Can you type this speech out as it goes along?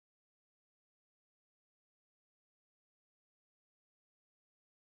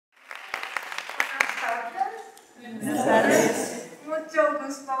Buenas tardes. Mucho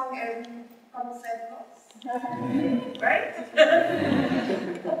gusto en conocerlos. Right?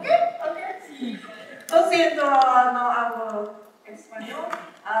 Okay. Lo siento, no hablo español.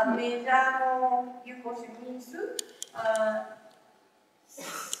 Me llamo Yuko Shimizu.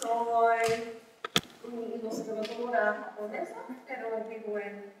 Soy una ilustradora japonesa, pero vivo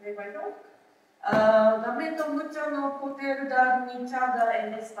en Nueva York. Lamento mucho no poder dar mi charla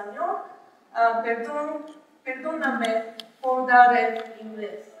en español. Perdóname por dar en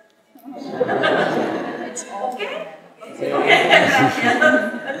inglés. Okay?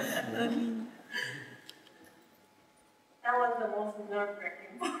 That was the most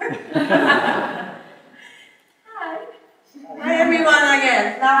nerve-wracking part. Hi everyone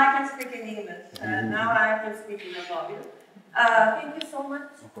again. Now I can speak in English. Now I can speak in Bogotá. Thank you so much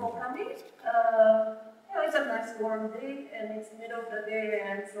for coming. It's a nice warm day and it's middle of the day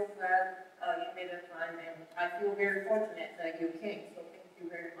and I'm so glad you made the time and I feel very fortunate that you came. So thank you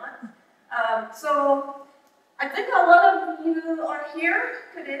very much. So I think a lot of you are here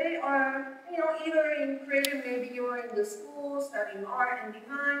today are, either in creative, maybe you're in the school studying art and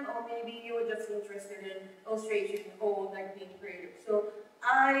design, or maybe you're just interested in illustration or like being creative. So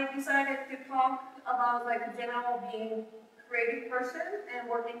I decided to talk about like general being a creative person and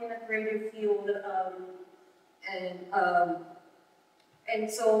working in a creative field,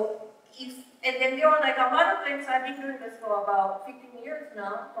 and then there are like a lot of things. I've been doing this for about 15 years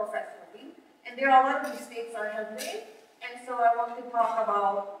now professionally. And there are a lot of mistakes I have made, and so I want to talk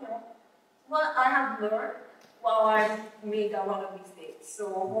about what I have learned while I've made a lot of mistakes. So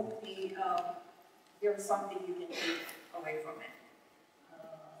hopefully there's something you can take away from it.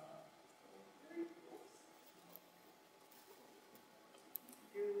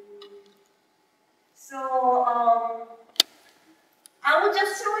 So I will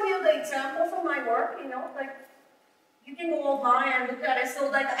just show you the examples of my work. Like. You can go by and look at it. So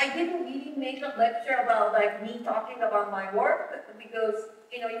like I didn't really make a lecture about like me talking about my work because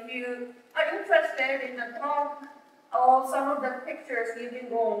if you are interested in the talk or some of the pictures, you can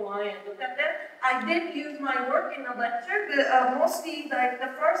go online and look at them. I did use my work in the lecture, but mostly like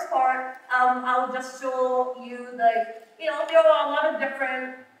the first part, I'll just show you like there are a lot of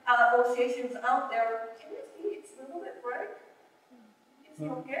different illustrations out there. Can you see? It's a little bit bright. Is it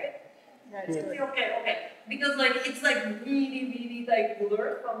okay? Okay. Because like it's like really like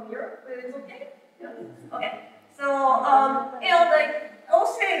blurred from here, but it's okay. Yeah. Okay. So like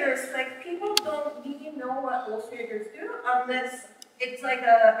illustrators, like people don't really know what illustrators do unless it's like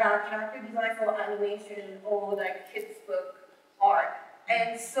a character design for animation or like kids book art.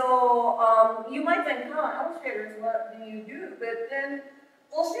 And so you might think, illustrators, what do you do? But then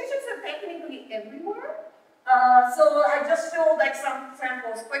illustrations are technically everywhere. So I just showed like some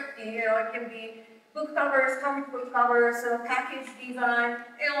samples quickly. It can be book covers, comic book covers, package design.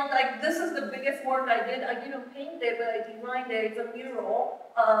 Like this is the biggest work I did. I didn't paint it, but I designed it. It's a mural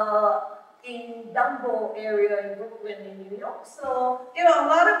in Dumbo area in Brooklyn, in New York. So a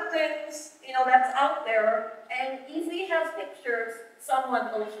lot of things that's out there, and if we have pictures, someone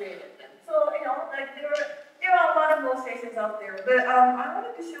illustrated them. So like there are a lot of illustrations out there. But I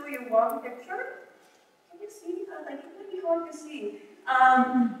wanted to show you one picture. You see, like it might be hard to see.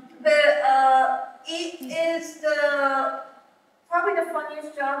 It is probably the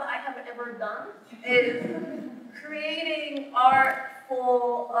funniest job I have ever done is creating art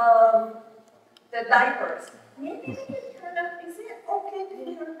for the diapers. Maybe we can turn up. Is it okay to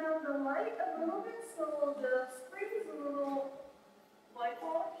turn down the light a little bit so the screen is a little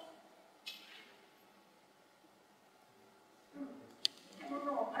whitewashed? I don't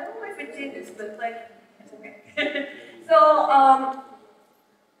know. I don't know if it changes, but like. Okay. So,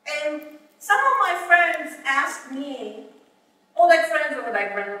 and some of my friends asked me, like friends or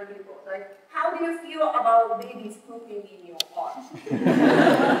like random people, like, how do you feel about babies pooping in your art?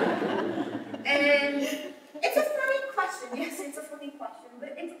 And it's a funny question. Yes, it's a funny question,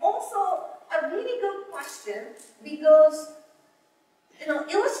 but it's also a really good question because,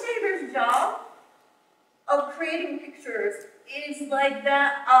 illustrators' job of creating pictures is like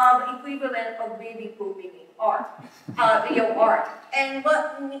that equivalent of baby pooping in art, your art. And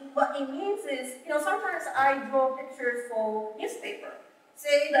what it means is, sometimes I draw pictures for newspaper.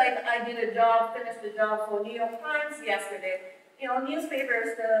 Say like I did a job, finished the job for New York Times yesterday.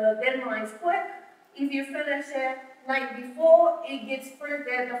 Newspapers, the deadline is quick. If you finish it night before, it gets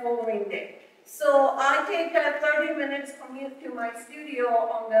printed the following day. So I take a 30 minutes commute to my studio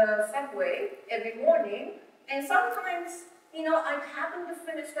on the subway every morning, and sometimes, I happen to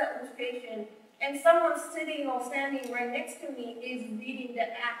finish that illustration, and someone sitting or standing right next to me is reading the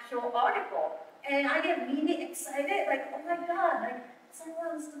actual article. And I get really excited, like, oh my God, like,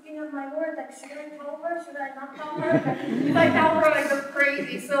 someone's looking at my work, like, should I tell her, should I not tell her? Like, if I tell her, I go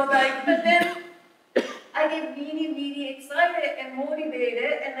crazy. So like, but then I get really, really excited and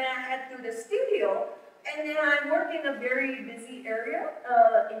motivated, and then I head to the studio, and then I work in a very busy area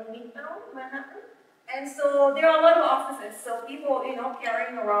in Midtown, Manhattan. And so there are a lot of offices, so people,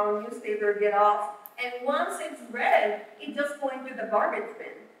 carrying around newspaper get off, and once it's read, it just goes into the garbage bin.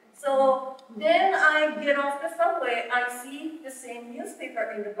 So then I get off the subway, I see the same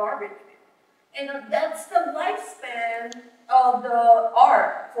newspaper in the garbage bin. And that's the lifespan of the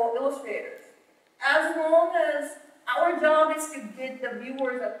art for illustrators. As long as our job is to get the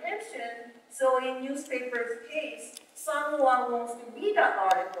viewer's attention, so in newspaper's case, someone wants to read that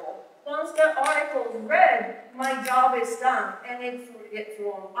article. Once that article is read, my job is done, and it's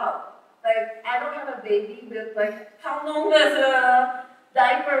thrown out. Like, I don't have a baby, but like, how long does a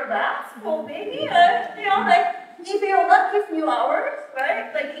diaper last for baby? Like, if you're lucky, few hours,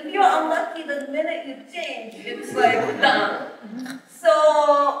 right? Like, if you're unlucky, the minute you change, it's like done.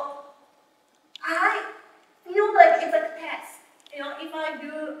 So I feel like it's a test. If I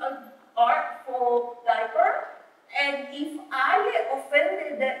do an art for diaper, and if I get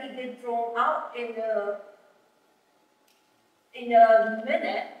offended that it gets thrown out in a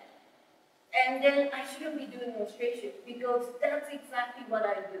minute, and then I shouldn't be doing illustration, because that's exactly what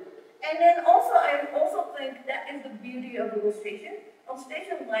I do. And then also, I also think that is the beauty of illustration.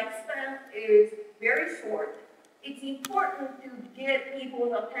 Illustration lifespan is very short. It's important to get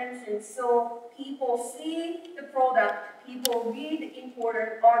people's attention so people see the product, people read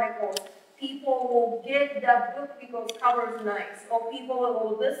important articles, people will get that book because cover is nice, or people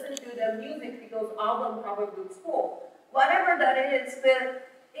will listen to the music because album cover looks cool. Whatever that is, but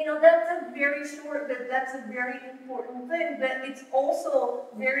that's a very short, but that's a very important thing, but it's also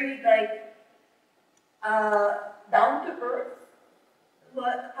very like down to earth.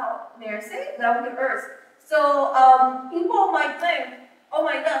 But how may I say? Down to earth. So people might think, oh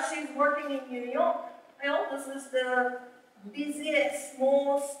my gosh, she's working in New York. This is the busiest,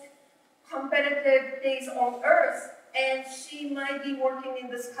 most competitive place on earth, and she might be working in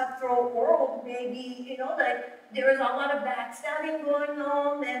this cutthroat world. Maybe, like there is a lot of backstabbing going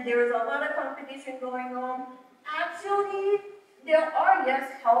on, and there is a lot of competition going on. Actually, there are,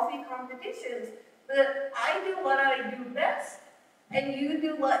 yes, healthy competitions, but I do what I do best, and you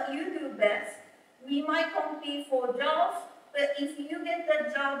do what you do best. We might compete for jobs, but if you get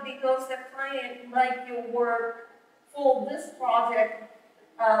that job because the client liked your work for this project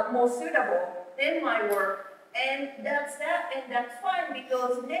more suitable than my work, and that's that, and that's fine,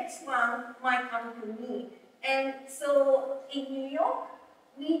 because next one might come to me. And so in New York,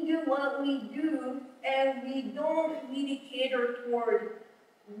 we do what we do, and we don't really cater toward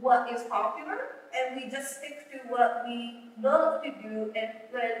what is popular, and we just stick to what we love to do, and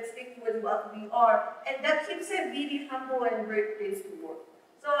then stick with what we are. And that keeps it really humble and great place to work.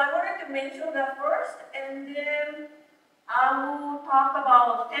 So I wanted to mention that first, and then I will talk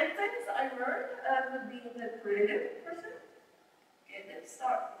about 10 things I learned as being a creative person. Okay, let's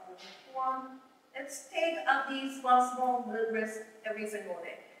start with one. Let's take at least one small risk every single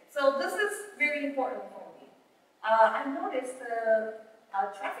day. So this is very important for me. I noticed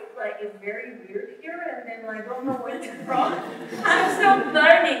traffic light is very weird here, and then I don't know when to cross. I'm still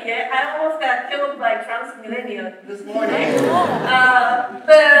learning it. I almost got killed by Transmillennial this morning.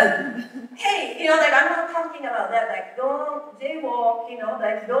 But hey, like I'm not talking about that. Like don't jaywalk,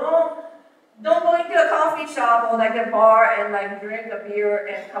 like don't go into a coffee shop or like a bar and like drink a beer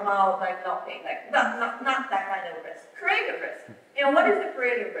and come out like nothing. Like not that kind of risk. Creative risk. What is the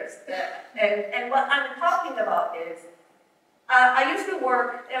creative risk? And what I'm talking about is I used to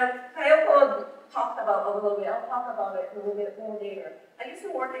work, Kayoko talked about a little bit, I'll talk about it a little bit more later. I used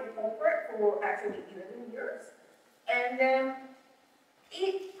to work in corporate for actually 11 years. And then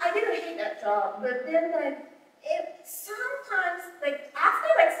I didn't hate that job, but then sometimes, after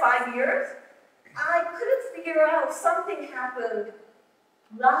 5 years, I couldn't figure out something happened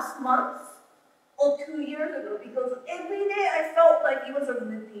last month or 2 years ago, because every day I felt like it was a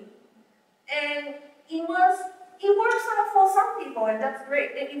routine. And it works out for some people, and that's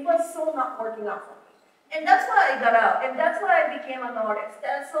great. It was so not working out for me. And that's why I got out, and that's why I became an artist.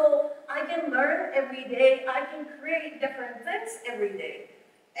 And so I can learn every day, I can create different things every day.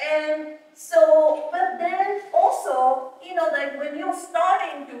 And so, but then also, when you're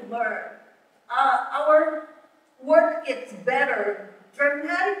starting to learn, our work gets better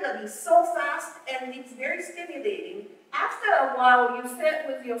dramatically, so fast, and it's very stimulating. After a while, you sit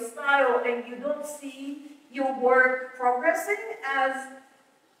with your style and you don't see your work progressing as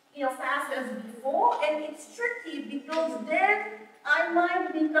fast as before, and it's tricky because then I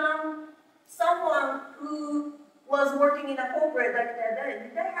might become someone who was working in a corporate like that.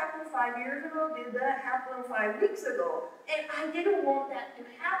 Did that happen 5 years ago? Did that happen 5 weeks ago? And I didn't want that to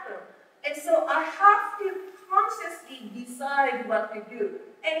happen. And so I have to consciously decide what to do.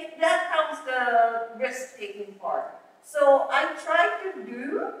 And that comes the risk-taking part. So I try to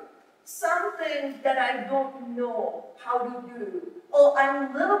do something that I don't know how to do, or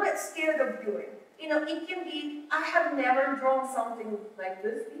I'm a little bit scared of doing. It can be, I have never drawn something like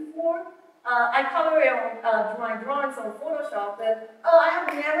this before. I color it on my drawings on Photoshop, but I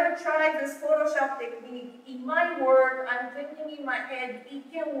have never tried this Photoshop technique. It might work, I'm thinking in my head,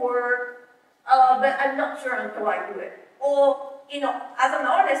 it can work, but I'm not sure until I do it. Or, as an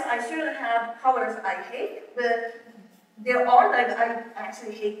artist, I shouldn't have colors I hate, but there are, like, I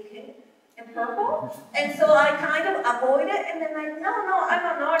actually hate pink and purple, and so I kind of avoid it, and then no,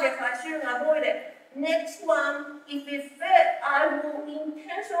 I'm an artist, I shouldn't avoid it. Next one, if it fits, I will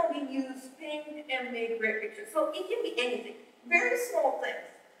intentionally use pink and make great pictures. So it can be anything, very small things.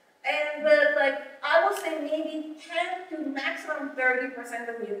 But like, I would say maybe 10 to maximum 30%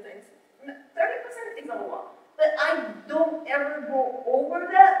 of new things. 30% is a lot, but I don't ever go over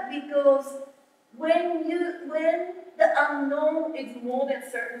that because when the unknown is more than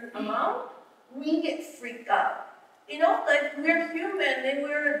a certain amount, we get freaked out. Like we're human and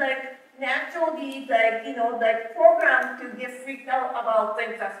we're like naturally like programmed to get freaked out about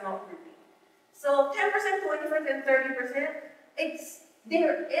things that's not routine. So 10%, 20%, 30%,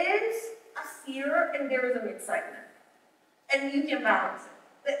 there is a fear and there is an excitement. And you can balance it.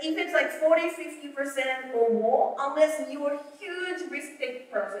 But if it's like 40, 50% or more, unless you're a huge risk-taking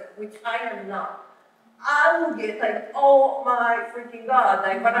person, which I am not, I will get like, oh my freaking God,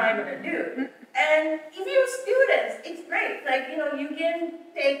 like what am I gonna do? And if you're students, it's great. Like, you can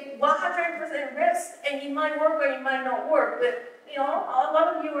take 100% risk and it might work or it might not work. But, a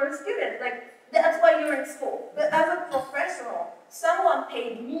lot of you are students. Like, that's why you're in school. But as a professional, someone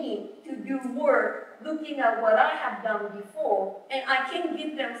paid me to do work looking at what I have done before, and I can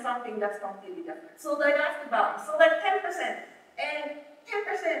give them something that's completely different. So like I have to balance. So like 10% and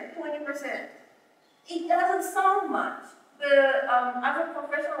 10%, 20%. It doesn't sound much. As a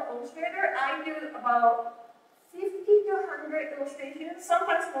professional illustrator, I do about 50 to 100 illustrations,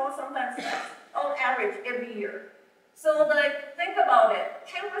 sometimes more, sometimes less, on average every year. So like, think about it.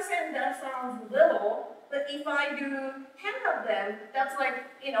 10% that sounds little, but if I do 10 of them, that's like,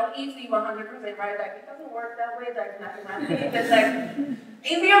 easily 100%, right? Like, it doesn't work that way, like mathematically. It's like,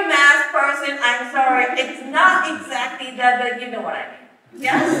 if you're a math person, I'm sorry, it's not exactly that, but you know what I mean.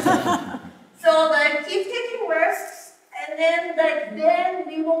 Yes? So like, keep taking risks, and then then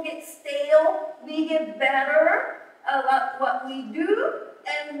we will get stale, we get better at what we do,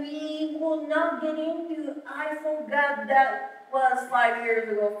 and we will not get into, I forgot that was 5 years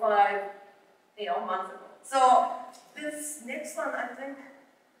ago, 5 months ago. So this next one, I think,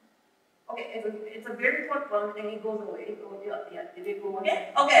 okay, it's a very quick one, and it goes away. Yeah, did it go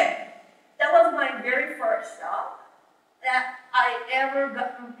away? Okay, that was my very first job that I ever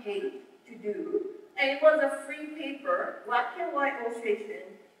gotten paid to do. And it was a free paper, black and white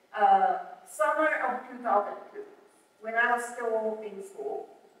illustration, summer of 2002, when I was still in school.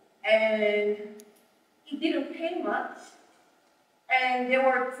 And it didn't pay much. And there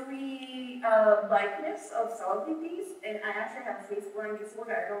were 3 likeness of celebrities, and I actually have a face blinding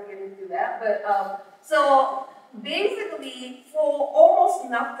disorder, I don't get into that. But so basically, for almost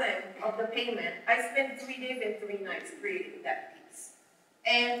nothing of the payment, I spent 3 days and 3 nights creating that piece.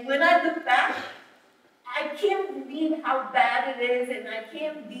 And when I look back, I can't believe how bad it is, and I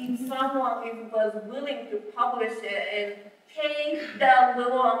can't believe someone who was willing to publish it and pay that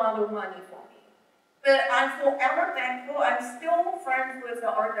little amount of money for me. But I'm forever thankful. I'm still friends with the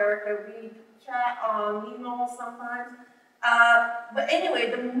art director. We chat on email sometimes. But anyway,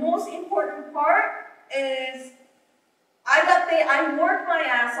 the most important part is I got paid. I worked my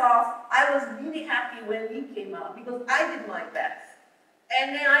ass off. I was really happy when we came out because I did my best.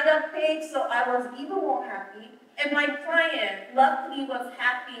 And then I got paid, so I was even more happy. And my client, luckily, was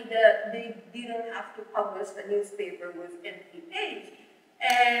happy that they didn't have to publish the newspaper with empty page.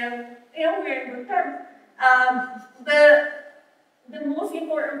 And, we're in good terms. The most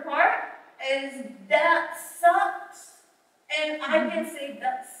important part is that sucks. And I can say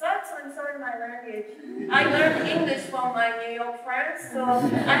that sucks, I'm sorry my language. I learned English from my New York friends, so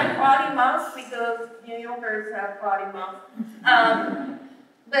I have potty mouth because New Yorkers have potty mouth.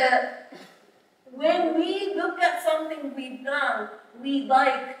 But when we look at something we've done, we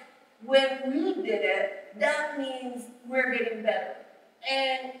like, when we did it, that means we're getting better.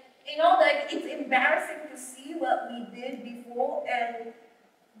 And, you know, like, it's embarrassing to see what we did before, and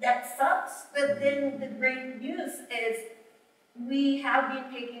that sucks. But then the great news is we have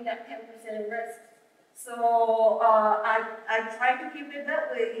been taking that 10% risk. So I try to keep it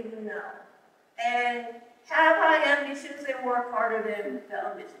that way even now. And have high ambitions and work harder than the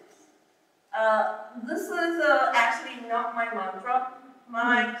ambitions. This is actually not my mantra.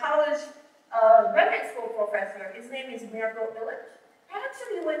 My college graduate school professor, his name is Mirko Illich. I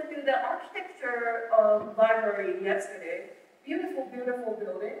actually went to the architecture library yesterday. Beautiful, beautiful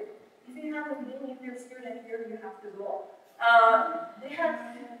building. If you haven't been, if you're a student here, you have to go. They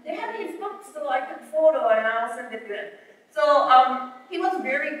had his book, so I took photo and I'll send it to him. So he was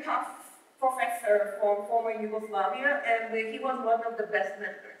very tough professor from former Yugoslavia, and he was one of the best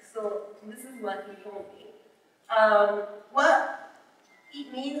mentors. So this is what he told me. What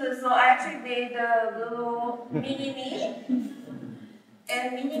it means is, so I actually made a little mini-me,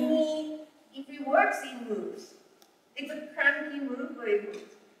 and mini-me, if it works, it moves. It's a cranky move, but it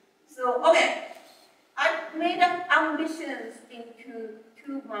moves. So, okay, I made up ambitions into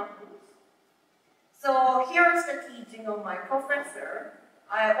 2 mountains. So here's the teaching of my professor.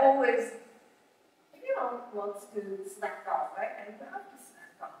 I always, wants to slack off, right? I have to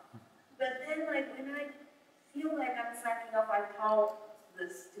slack off. But then, like, when I feel like I'm slacking off, I tell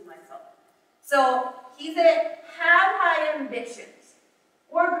this to myself. So he said, have high ambitions.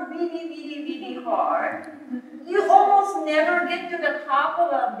 Work really, really, really hard. You almost never get to the top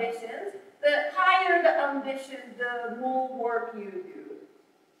of ambitions. The higher the ambition, the more work you do.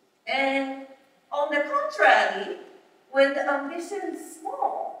 And on the contrary, when the ambition is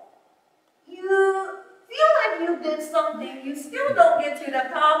small, you feel like you did something, you still don't get to the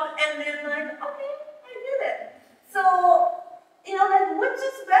top, and then like, okay, I did it. So, like, which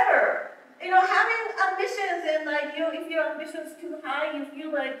is better? Having ambitions and like, if your ambition is too high, you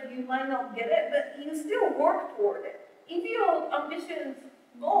feel like you might not get it, but you still work toward it. If your ambitions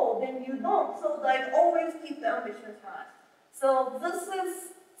low, then you don't. So like, always keep the ambitions high. So this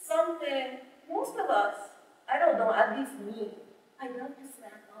is something most of us, I don't know, at least me, I love to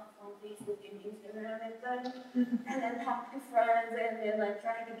slack off on Facebook and Instagram and then talk to friends and then like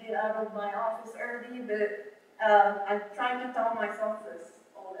trying to get out of my office early, but I'm trying to tell myself this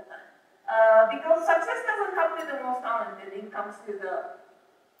all the time. Because success doesn't come to the most talented, it comes to the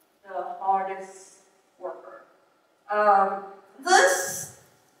hardest worker. This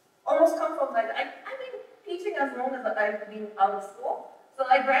almost comes from like, I've been teaching as long as I've been out of school. So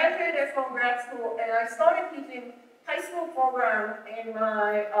I graduated from grad school and I started teaching high school program in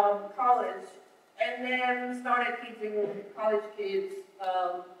my college, and then started teaching college kids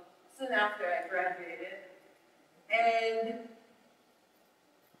soon after I graduated. And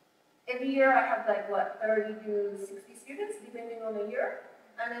every year I have like, 30 to 60 students, depending on the year.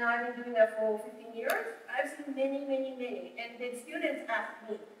 And then I've been doing that for 15 years. I've seen many, many, many. And the students ask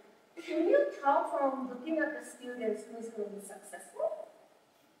me, can you tell from looking at the students who's going to be successful?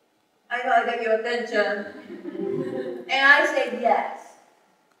 I know I got your attention. And I say yes.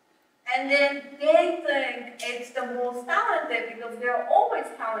 And then they think it's the most talented because there are always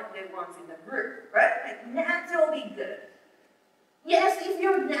talented ones in the group, right? Like naturally good. Yes, if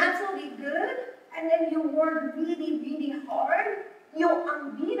you're naturally good and then you work really, really hard, you're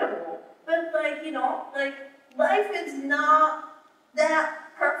unbeatable. But like life is not that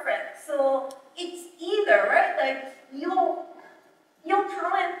perfect. So it's either, right? Like you're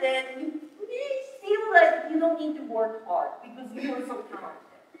talented, you may feel like you don't need to work hard because you are so talented.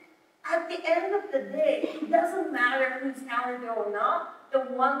 At the end of the day, it doesn't matter who's talented or not, the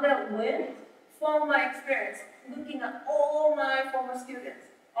one that wins, from my experience, looking at all my former students,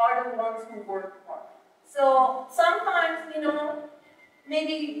 are the ones who work hard. So sometimes,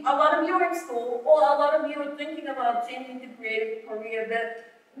 maybe a lot of you are in school, or a lot of you are thinking about changing to creative career,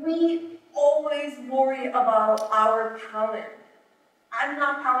 but we always worry about our talent. I'm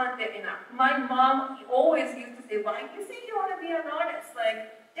not talented enough. My mom always used to say, why do you think you want to be an artist?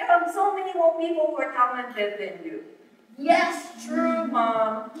 Like, there are so many more people who are talented than you. Yes, true,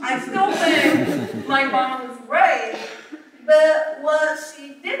 Mom. I still think my mom is right. But what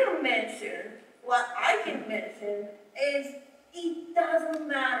she didn't mention, what I can mention, is it doesn't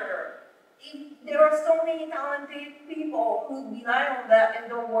matter. There are so many talented people who rely on that and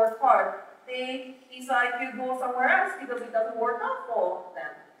don't work hard. They decide to go somewhere else because it doesn't work out for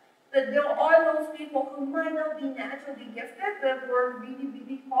them. But there are those people who might not be naturally gifted, but work really,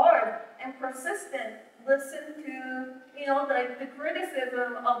 really hard and persistent. Listen to, like the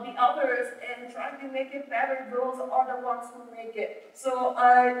criticism of the others and try to make it better. Those are the ones who make it. So,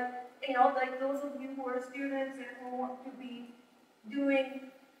 like those of you who are students and who want to be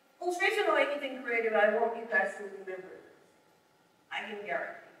doing illustration or anything creative, I want you guys to remember this. I can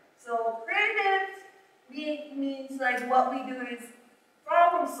guarantee. So creative means like what we do is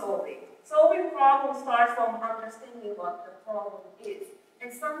problem solving. Solving problems starts from understanding what the problem is.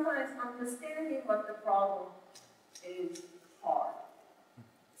 And sometimes understanding what the problem is hard.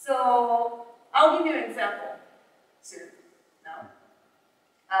 So I'll give you an example soon.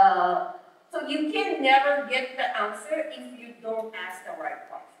 Now, so you can never get the answer if you don't ask the right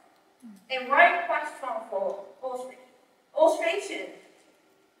question. A right question for illustration. Illustration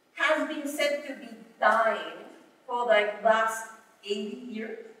has been said to be dying for like last 80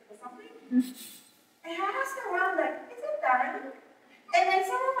 years or something. And I asked around like, is it dying? And then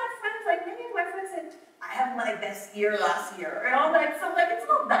some of my friends, like many of my friends said, I had my best year last year. And I'm like, so like it's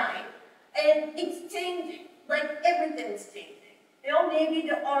not dying. And it's changing. Like everything's changing. You know, maybe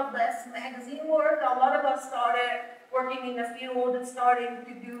there are less magazine work. A lot of us started working in the field and starting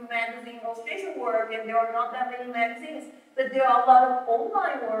to do magazine illustration work, and there are not that many magazines. But there are a lot of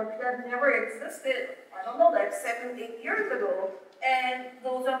online work that never existed, I don't know, like 7, 8 years ago. And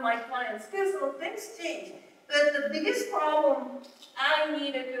those are my clients too, so things change. But the biggest problem I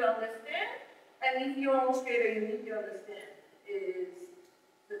needed to understand, and if you're an illustrator, you need to understand, is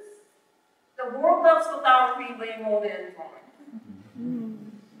this. The world loves photography way more than drawing.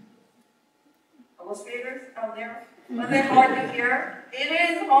 Illustrators out there? Was it hard to hear? It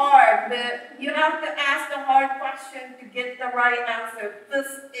is hard, but you have to ask the hard question to get the right answer. This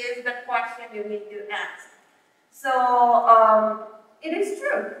is the question you need to ask. So, it is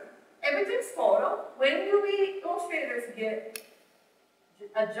true. Everything's photo. When do we illustrators get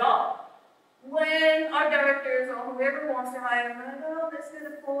a job? When our directors or whoever wants to hire them, like, oh, let's do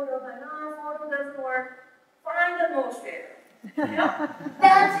the photo, but no, photo doesn't work. Find an illustrator. You know?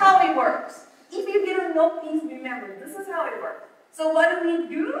 That's how it works. If you didn't know, please remember, this is how it works. So what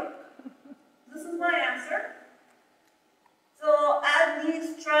do? This is my answer. So at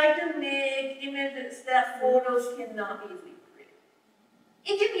least try to make images that photos cannot easily create.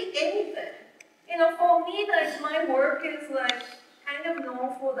 It can be anything. You know, for me, like my work is like kind of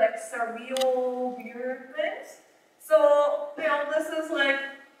known for like surreal, weird things. So, you know, this is like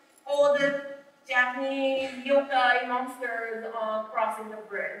all the Japanese yokai monsters crossing the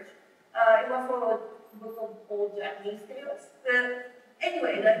bridge. It was for a book of old Japanese tales. But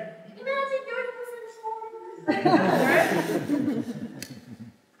anyway, like, imagine doing this in school. Right?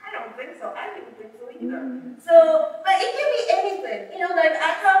 I don't think so. I didn't think so either. So, but it can be anything. You know, like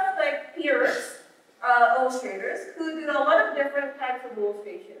I have like peers, illustrators, who do a lot of different types of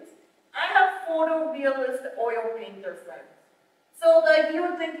illustrations. I have photorealist oil painter friends. So like you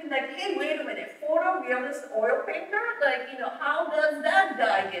were thinking like, hey, wait a minute, photorealist oil painter? Like, you know, how does that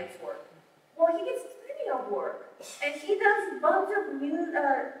guy get work? Well, he gets plenty of work. And he does a bunch of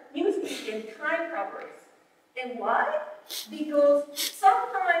newspeak and time covers. And why? Because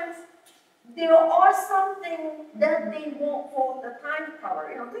sometimes there are something that they want for the time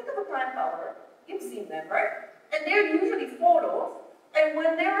cover. You know, think of a time cover. You've seen them, right? And they're usually photos. And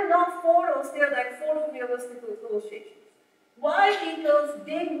when they're not photos, they're like photorealistic illustrations. Why? Because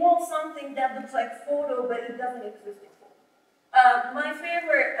they want something that looks like photo, but it doesn't exist in photo. My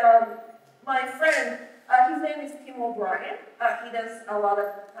favorite, my friend, his name is Tim O'Brien. He does a lot of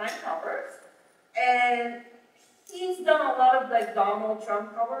time covers, and he's done a lot of like Donald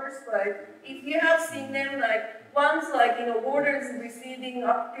Trump covers. Like, if you have seen them, like one's like, you know, water is receding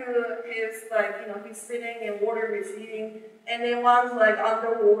up to his, like, you know, he's sitting and water receding, and then one's like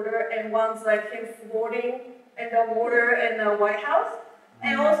underwater, and one's like him floating in the water in the White House.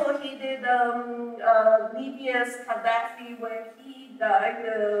 And also he did Libya's Gaddafi when he died,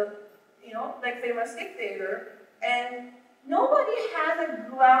 you know, like famous dictator. And nobody has a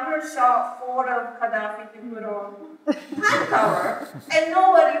glamour shot photo of Gaddafi to put on time cover. And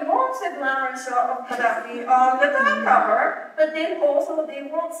nobody wants a glamour shot of Gaddafi on the time cover. But then also they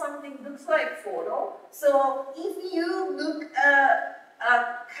want something that looks like photo. So if you look at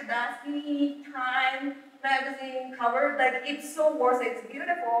a Gaddafi time magazine cover, like it's so worth it, it's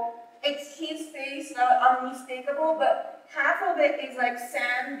beautiful. It's his face, unmistakable, but half of it is like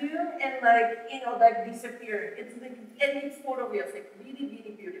sand dune and like, you know, like disappearing. It's like, and it's photorealistic, really,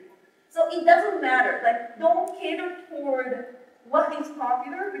 really beautiful. So it doesn't matter, like don't cater toward what is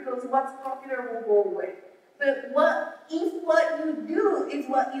popular, because what's popular will go away. But if what you do is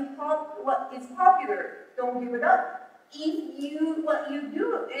what is popular, don't give it up. If what you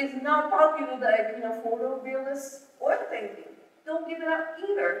do is not popular, like, you know, photorealist oil painting, don't give it up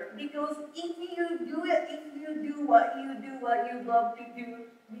either. Because if you do it, if you do what you love to do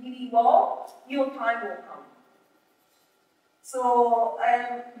really well, your time will come. So,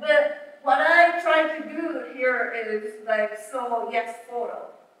 but what I try to do here is like, so yes, photo.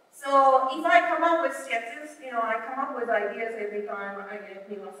 So if I come up with sketches, I come up with ideas every time I get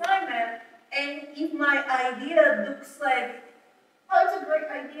a new assignment, and if my idea looks like, oh, it's a great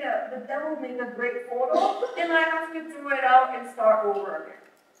idea, but that will make a great photo, then I have to throw it out and start over again.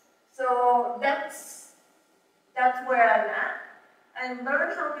 So that's where I'm at. And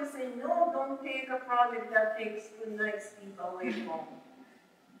learn how to say no, don't take a project that takes good night sleep away from home.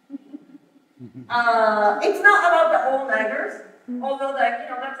 It's not about the all-nighters, although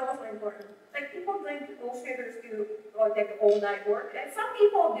that's also important. Like people think illustrators do like all-night work, and some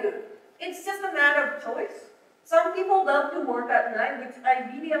people do. It's just a matter of choice. Some people love to work at night, which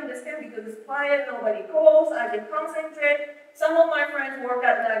I really understand because it's quiet, nobody calls, I can concentrate. Some of my friends work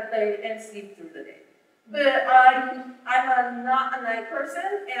at night late and sleep through the day. But I'm not a night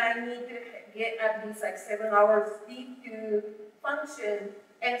person, and I need to get at least like 7 hours sleep to function.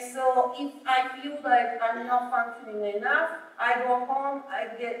 And so if I feel like I'm not functioning enough, I go home, I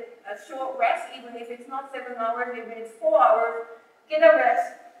get a short rest, even if it's not 7 hours, even if it's 4 hours, get a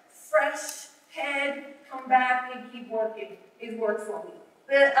rest, fresh head, come back and keep working. It works for me.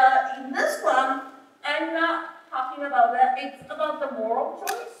 But in this one, I'm not talking about that. It's about the moral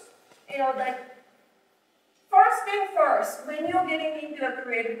choice. Like, first thing first, when you're getting into a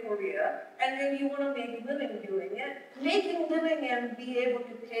creative career, and then you want to make a living doing it, making a living and be able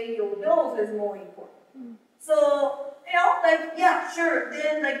to pay your bills is more important. So, like, yeah, sure,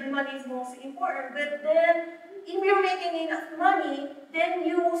 then like money is most important, but then if you're making enough money, then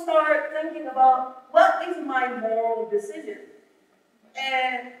you will start thinking about what is my moral decision.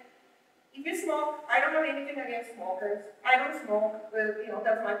 And if you smoke, I don't have anything against smokers. I don't smoke, but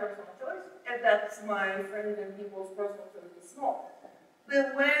that's my personal choice, and that's my friends and people's personal choice to smoke.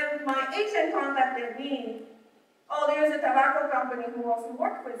 But when my agent contacted me, oh, there's a tobacco company who wants to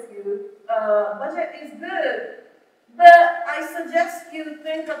work with you. Budget is good, but I suggest you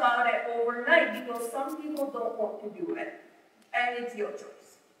think about it overnight because some people don't want to do it, and it's your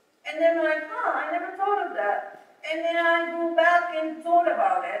choice. And then I'm like, I never thought of that. And then I go back and thought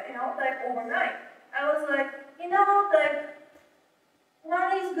about it, like overnight. I was like, like,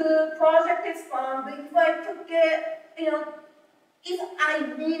 money's good, project is fun, but if I took it, if I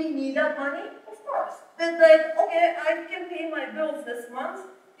really need that money, of course. But like, okay, I can pay my bills this month.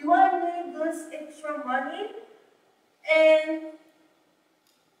 Do I need this extra money? And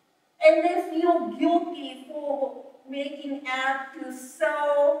then feel guilty for making ads to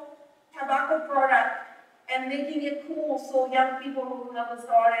sell tobacco product and making it cool so young people who haven't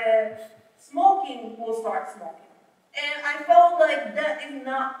started smoking will start smoking. And I felt like that is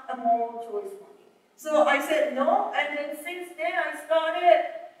not a moral choice for me. So I said no, and then since then I started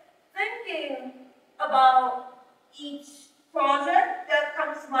thinking about each project that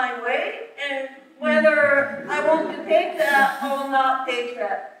comes my way and whether I want to take that or not take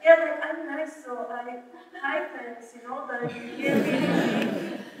that. Yeah, like I'm nice, so hi friends,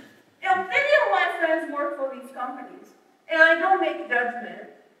 many of my friends work for these companies, and I don't make judgment.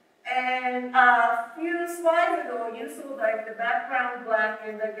 And a few slides ago, you saw like the background black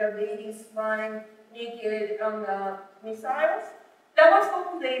and like a lady flying naked on the missiles. That was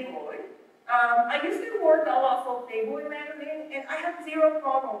for Playboy. I used to work a lot for Playboy magazine, and I had zero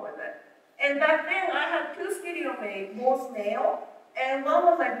problem with it. And back then, I had 2 studio mates, both male, and one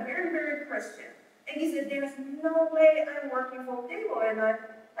was like very, very Christian. And he said, there's no way I'm working for Playboy. And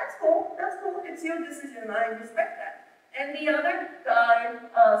that's cool, it's your decision, I respect that. And the other guy,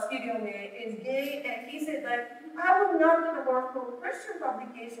 studio mate, is gay, and he said that I would not go to work for Christian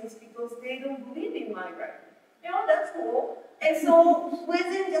publications because they don't believe in my writing. That's cool. And so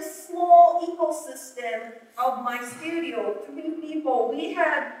within the small ecosystem of my studio, 3 people, we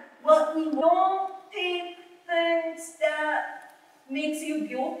had what we don't take things that makes you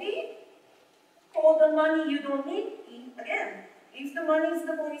guilty for the money you don't need. Again, if the money is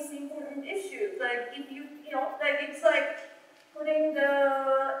the most important issue, like if like it's like putting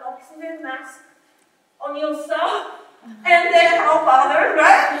the oxygen mask on yourself and then help others,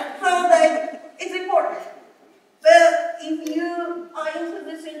 right? So like it's important. But if you are in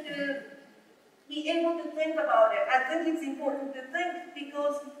position to be able to think about it, I think it's important to think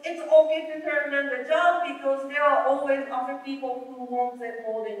because it's okay to turn down the job because there are always other people who want it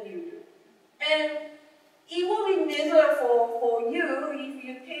more than you do. And it will be miserable for you if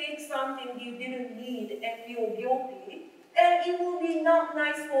you take something you didn't need and feel guilty. And it will be not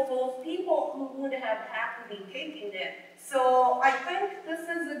nice for those people who would have happily taken it. So I think this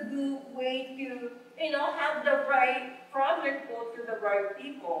is a good way to, have the right project go to the right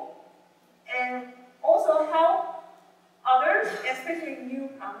people. And also help others especially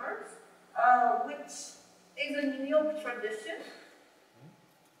newcomers, which is a New York tradition.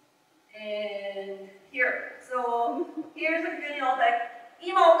 And here, so here's a like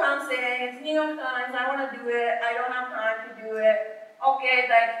email comes in, it's New York Times, I want to do it, I don't have time to do it. Okay,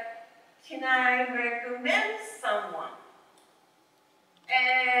 like, can I recommend someone?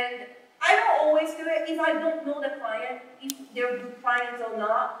 And I don't always do it if I don't know the client, if they're good clients or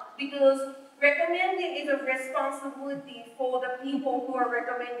not, because recommending is a responsibility for the people who are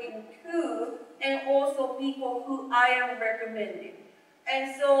recommending to, and also people who I am recommending.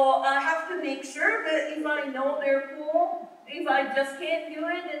 And so I have to make sure that if I know they're cool, if I just can't do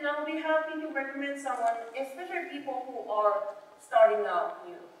it, then I'll be happy to recommend someone, especially people who are starting out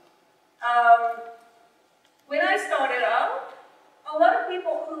new. When I started out, a lot of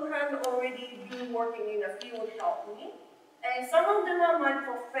people who had already been working in the field helped me. And some of them are my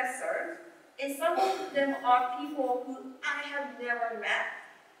professors, and some of them are people who I have never met.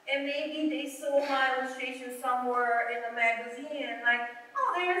 And maybe they saw my illustration somewhere in a magazine, and like,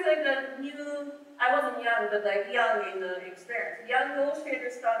 oh, there's like a new, I wasn't young, but like young in the experience. Young illustrator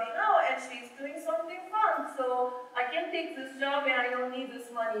starting out, and she's doing something fun, so I can take this job and I don't need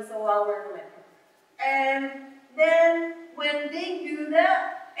this money, so I'll recommend her. And then when they do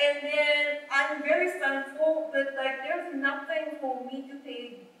that, and then I'm very thankful, but like there's nothing for me to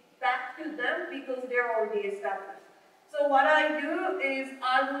pay back to them because they're already established. So what I do is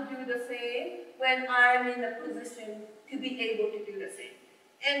I will do the same when I'm in a position to be able to do the same.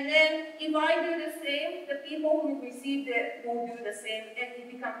 And then if I do the same, the people who received it will do the same, and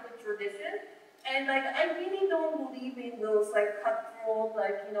it becomes a tradition. And like I really don't believe in those like cutthroat,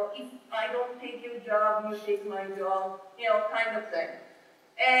 like, you know, if I don't take your job, you take my job, you know, kind of thing.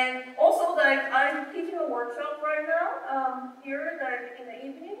 And also like I'm teaching a workshop right now here like in the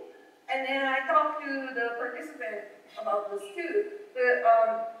evening, and then I talk to the participants about this too.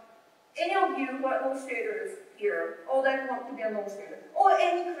 But any of you who are illustrators here, or that want to be an illustrator, or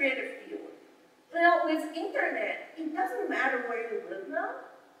any creative field, you know, with internet, it doesn't matter where you live now.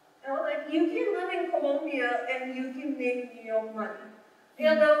 You know, like you can live in Colombia and you can make New York money. You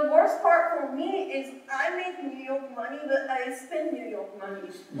know, the worst part for me is I make New York money, but I spend New York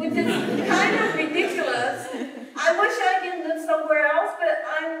money, which is kind of ridiculous. I wish I can live somewhere else, but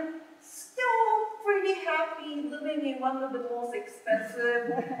I'm still pretty happy living in one of the most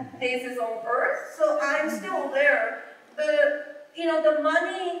expensive places on earth, so I'm still there. But, you know, the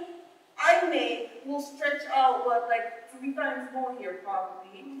money I make will stretch out, what, like 3 times more here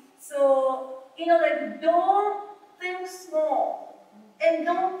probably. So, you know, like, don't think small. And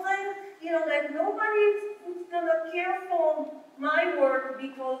don't think, you know, like, nobody's gonna care for my work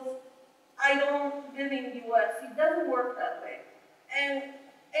because I don't live in the US. It doesn't work that way.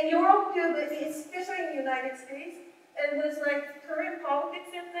 And Europe too, but especially in the United States, and with like current politics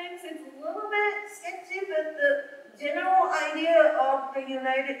and things, it's a little bit sketchy, but the general idea of the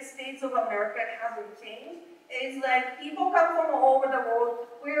United States of America hasn't changed. It's like people come from all over the world.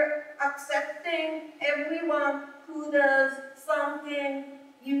 We're accepting everyone who does something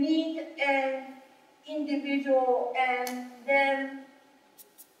unique and individual, and then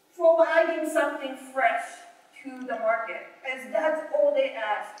providing something fresh to the market, as that's all they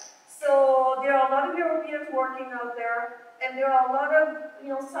ask. So there are a lot of Europeans working out there, and there are a lot of, you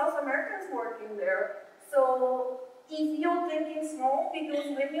know, South Americans working there. So if you're thinking small, because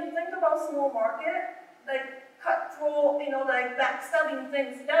when you think about small market, like cutthroat, you know, like backstabbing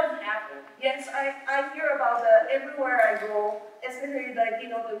things doesn't happen. Yes, I hear about that everywhere I go, especially like, you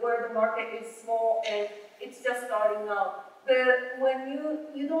know, where the market is small and it's just starting out. But when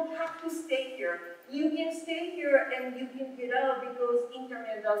you don't have to stay here. You can stay here and you can get out because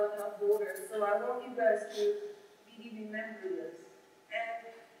internet doesn't have borders. So I want you guys to really remember this. And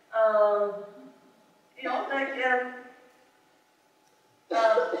you know, like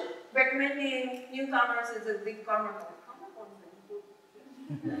recommending newcomers is a big karma point.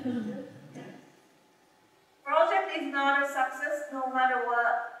 Project is not a success no matter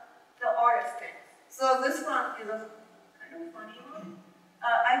what the artist thinks. So this one is a kind of funny one.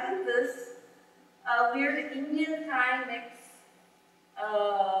 I did this. We're the Indian Thai mix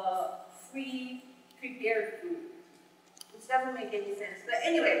free prepared food, which doesn't make any sense. But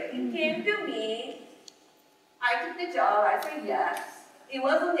anyway, it came to me. I took the job. I said yes. It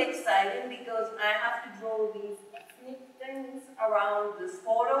wasn't exciting because I have to draw these ethnic things around this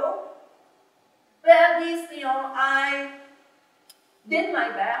photo. But at least, you know, I did my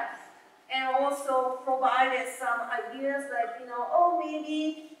best and also provided some ideas like, you know, oh,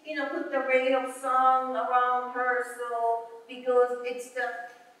 maybe, you know, put the radio song around her, so because it's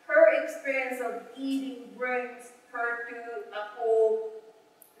her experience of eating brings her to a whole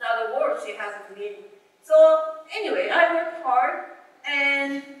another world she hasn't been. So anyway, I worked hard,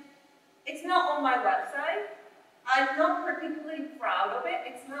 and it's not on my website. I'm not particularly proud of it.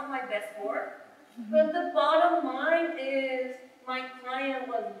 It's not my best work. But the bottom line is my client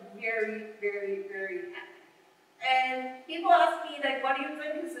was very, very, very happy. And people ask me, like, what do you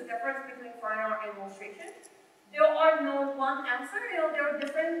think is the difference between fine art and illustration? There are no one answer. There are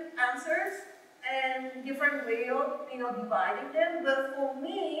different answers and different way of, dividing them. But for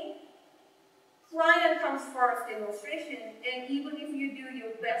me, client comes first in illustration, and even if you do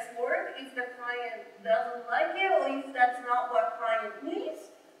your best work, if the client doesn't like it, or if that's not what client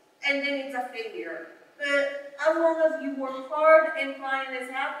needs, and then it's a failure. But as long as you work hard and client is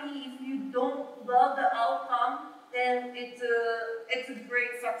happy, if you don't love the outcome, then it's a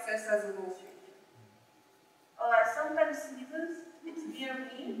great success as an illustration. I sometimes see this, it's near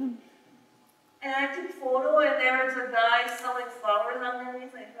me, and I took photo, and there was a guy selling flowers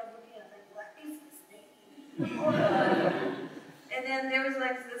underneath, and I was looking at it, what is this thing? And then there was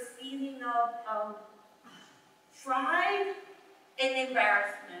like this feeling of pride and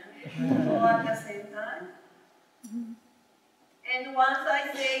embarrassment all at the same time. And once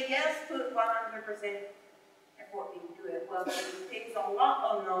I say yes, put 100% effort into it, whether it takes a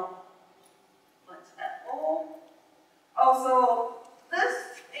lot or not much at all. Also, this,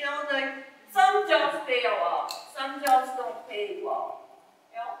 like some jobs pay a lot, some jobs don't pay well,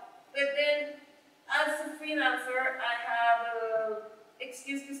 But then, as a freelancer, I have an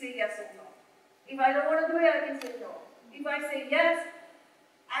excuse to say yes or no. If I don't want to do it, I can say no. If I say yes,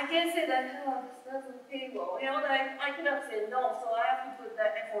 I can't say that, oh, this doesn't pay well. Like I could have said no, so I have to put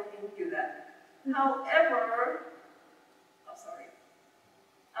that effort into that. However,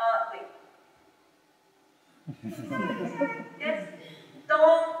 yes,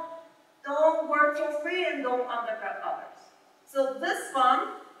 don't work for free and don't undercut others. So this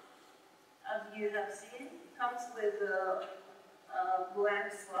one, as you have seen, comes with a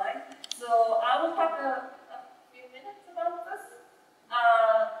blank slide. So I will talk a few minutes about this.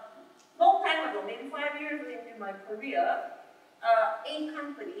 Long time ago, maybe 5 years into my career, a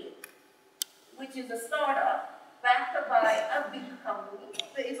company, which is a startup, backed by a big company,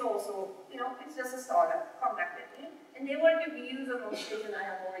 but it's also, it's just a startup, contacted me, and they wanted to use an illustration I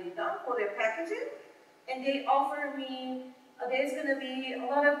have already done for their packaging, and they offered me, there's going to be a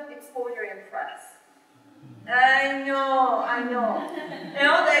lot of exposure in press. I know.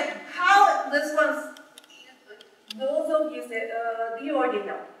 Like how this one's, those of you say, you already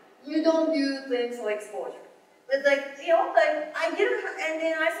know. You don't do things for exposure. But like, I didn't, and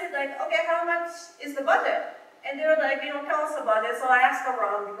then I said like, okay, how much is the budget? And they were like, tell us about it. So I asked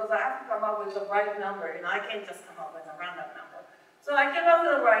around because I have to come up with the right number, and I can't just come up with a random number. So I came up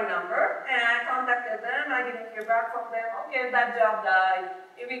with the right number, and I contacted them. I didn't hear back from them. Okay, that job died.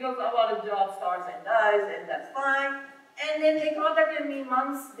 Because a lot of job starts and dies, and that's fine. And then they contacted me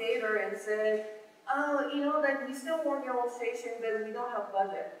months later and said, oh, like we still want your illustration, but we don't have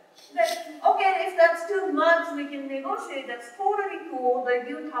budget. Like, okay, if that's too much, we can negotiate. That's totally cool. Like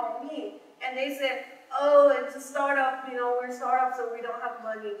you tell me. And they said, oh, it's a startup. We're a startup, so we don't have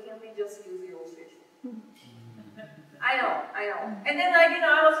money. Can we just use the illustration? I know. And then like,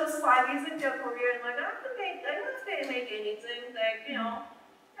 I was just 5 years into a career, and like, I don't have to make anything. Like,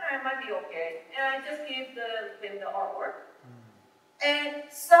 it might be okay. And I just gave them the artwork. And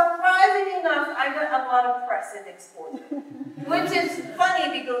surprisingly enough, I got a lot of press and exposure. Which is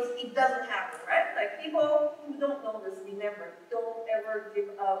funny because it doesn't happen, right? Like people who don't know this, remember, don't ever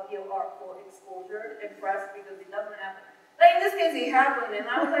give out your art for exposure and press because it doesn't happen. Like in this case, it happened, and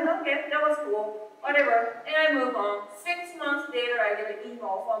I was like, okay, that was cool, whatever. And I move on. 6 months later, I get an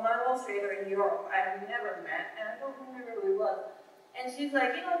email from an illustrator in Europe I have never met, and I don't remember who it was. And she's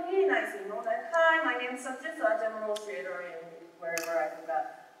like, really nice, like, hi, my name is such and such, I'm an illustrator in wherever I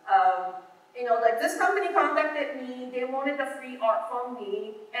forgot. Like this company contacted me, they wanted the free art from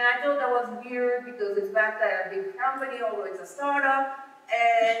me, and I thought that was weird because it's backed by a big company, although it's a startup.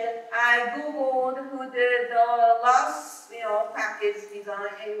 And I Googled who did the last, package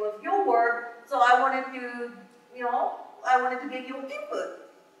design, and it was your work, so I wanted to, get your input.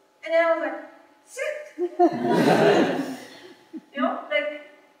 And then I was like, shit!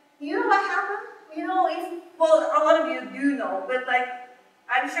 What happened? Well, a lot of you do know, but like,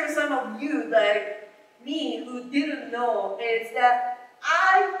 I'm sure some of you, like me, who didn't know, is that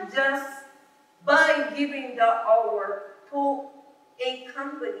I just, by giving the artwork to a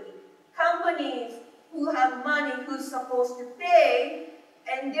companies who have money, who's supposed to pay,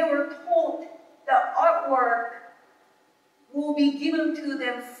 and they were told the artwork will be given to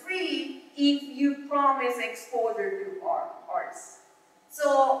them free if you promise exposure to arts.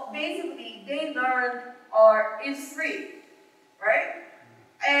 So basically, they learned art is free, right?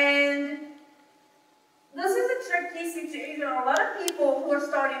 And this is a tricky situation. A lot of people who are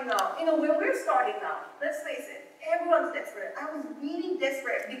starting out, when we're starting out, let's face it, everyone's desperate. I was really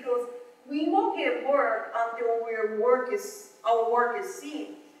desperate because we won't get work until our work is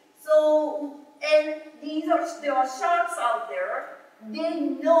seen. So, and there are sharks out there. They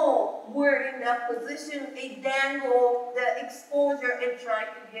know we're in that position, they dangle the exposure and try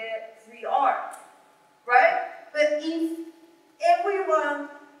to get free art, right? But if everyone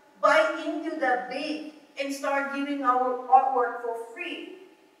buy into the bait and start giving our artwork for free,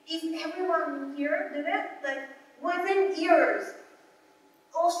 if everyone here did it, like within years,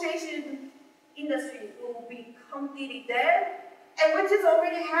 illustration industry will be completely dead, and which is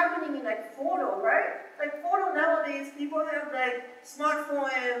already happening in like photo, right? Like photo nowadays, people have like smartphone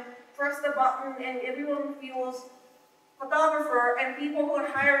and press the button and everyone feels photographer, and people who are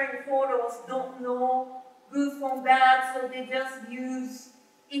hiring photos don't know good from bad, so they just use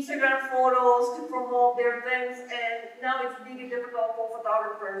Instagram photos to promote their things, and now it's really difficult for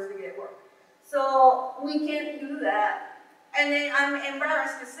photographers to get work. So we can't do that. And then I'm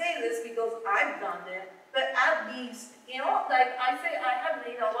embarrassed to say this because I've done it, but at least, like I say, I have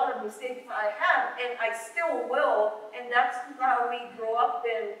made a lot of mistakes. I have, and I still will, and that's how we grow up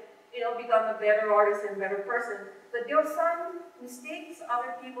and, become a better artist and better person. But there are some mistakes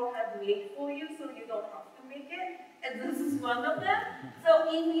other people have made for you, so you don't have to make it, and this is one of them. So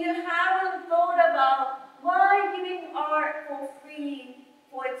if you haven't thought about why giving art for free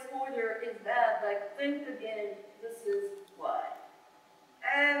for exposure is bad, like think again, this is why.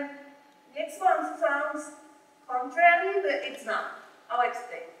 And next one sounds contrary, but it's not. I'll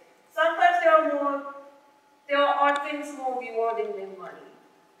explain. Sometimes there are things more rewarding than money.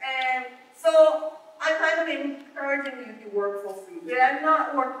 And so I'm kind of encouraging you to work for free. But I'm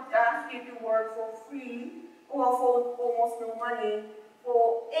not asking you to work for free or for almost no money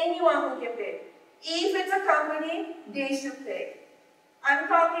for anyone who can pay. If it's a company, they should pay. I'm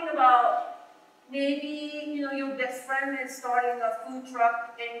talking about maybe, your best friend is starting a food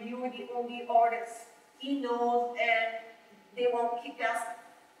truck and you're the only artist he knows, and they won't kick ass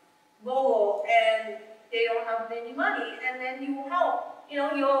logo and they don't have any money, and then you help.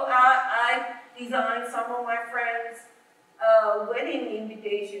 I designed some of my friends' wedding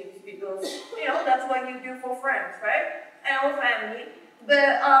invitations because, that's what you do for friends, right? And or family.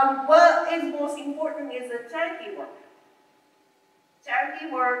 But what is most important is the charity work.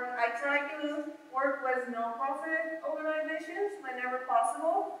 Charity work, I try to work with non-profit organizations whenever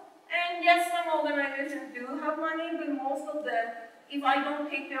possible. And yes, some organizations do have money, but most of them, if I don't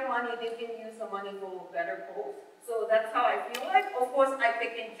take their money, they can use the money for better cause. So that's how I feel like. Of course, I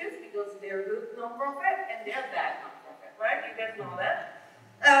pick and choose because they're good non-profit and they're bad non-profit, right? You guys know that.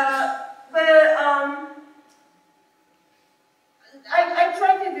 I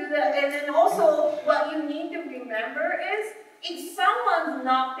try to do that. And then also, what you need to remember is, if someone's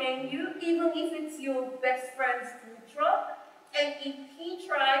not paying you, even if it's your best friend's food truck, and if he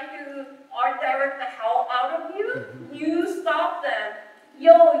tried to art direct the hell out of you, you stop them.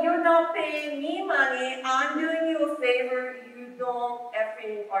 Yo, you're not paying me money, I'm doing you a favor, you don't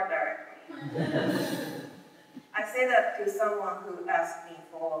effing art direct me. I say that to someone who asked me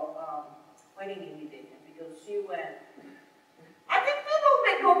for wedding invitation because she went, I think people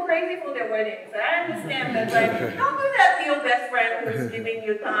may go crazy for their weddings. I understand that, like, don't do that to your best friend who's giving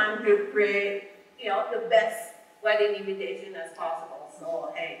you time to create, the best wedding invitation as possible.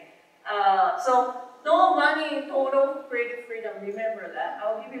 So, hey. So, no money, total creative freedom. Remember that.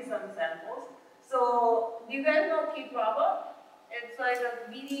 I'll give you some samples. So, do you guys know Kid Rubber? It's like a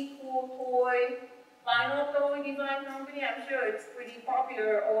really cool toy, vinyl toy design company. I'm sure it's pretty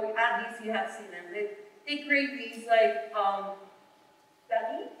popular, or at least you have seen them. They create these, like,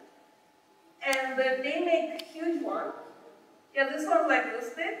 dummy, and they make huge ones. Yeah, this one's like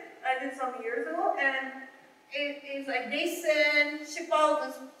this big. I did some years ago, and it's like they ship out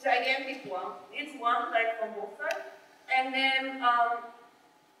this gigantic one. It's one like from both sides, and then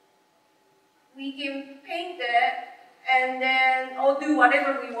we can paint it, and then or do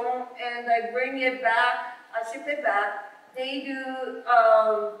whatever we want, and I bring it back. I ship it back. They do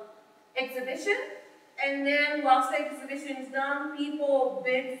exhibition. And then once the exhibition is done, people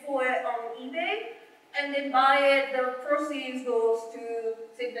bid for it on eBay, and they buy it. The proceeds goes to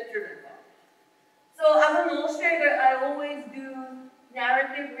Save the Children Fund. So as an illustrator, I always do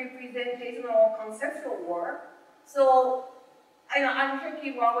narrative representation or conceptual work. So I'm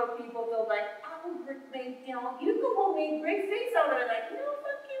tricky Robert people go like, oh, Yuko will make great face out of it. Like, no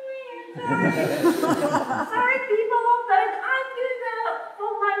fucking way, I'm Sorry people, but I'm doing that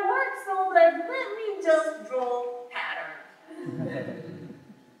for my work, so like let me just draw patterns.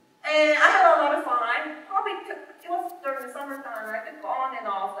 And I had a lot of fun. It was during the summertime, I took on and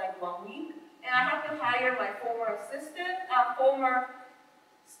off like 1 week. And I had to hire my former assistant, a former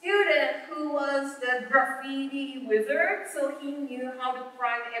student who was the graffiti wizard. So he knew how to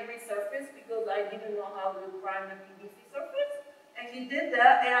prime every surface because I didn't know how to prime the PVC surface. And he did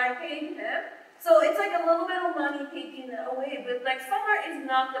that and I paid him. So it's like a little bit of money taken away, but like summer is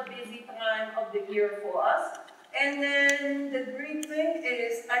not the busy time of the year for us. And then the great thing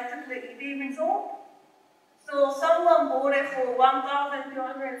is I took the eBay result. So someone bought it for $1,275.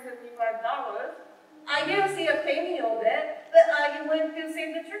 I didn't see a penny of it, but I went to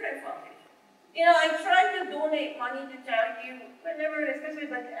Save the Children Foundation. You know, I try to donate money to charity whenever, especially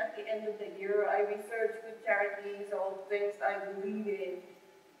like at the end of the year, I research good charities or things I believe in.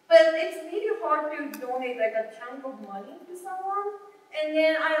 But it's really hard to donate like a chunk of money to someone. And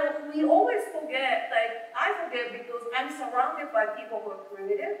then we always forget, like I forget because I'm surrounded by people who are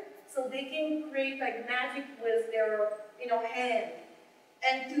creative, so they can create like magic with their, hand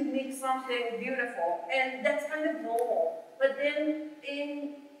and to make something beautiful. And that's kind of normal. But then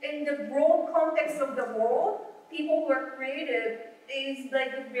in the broad context of the world, people who are creative is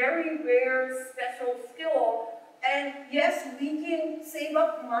like a very rare, special skill. And yes, we can save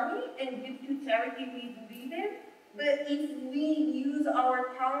up money and give to charity we believe in. But if we use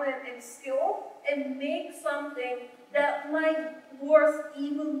our talent and skill and make something that might worth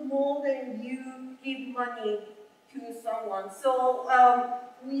even more than you give money to someone. So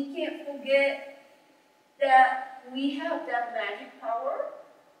we can't forget that we have that magic power.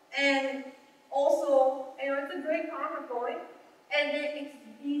 And also, it's a great karma point. And then it's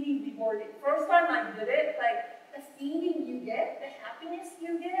really rewarding. First time I did it, like the feeling you get, the happiness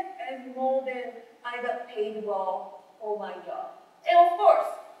you get, is more than I got paid well for my job. And of course,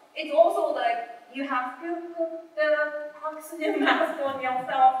 it's also like you have to put the oxygen mask on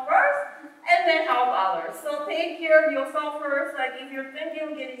yourself first, and then help others. So take care of yourself first. Like if you're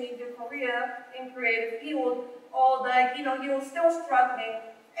thinking of getting into Korea in creative field, or like you're still struggling,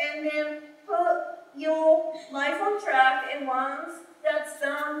 and then put your life on track, and once that's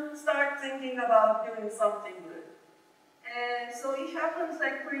done, start thinking about doing something good. And so it happens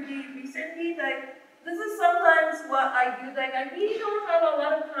like pretty recently, like this is sometimes what I do, like I really don't have a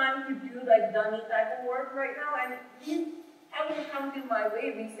lot of time to do like dummy type of work right now, and these haven't come to my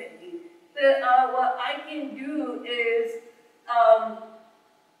way recently. But what I can do is,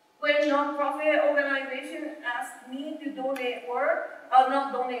 when nonprofit organizations ask me to donate work,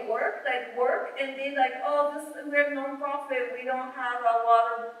 not donate work, like work, and they like, oh, we're nonprofit, we don't have a lot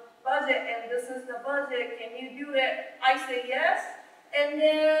of budget, and this is the budget, can you do it? I say yes, and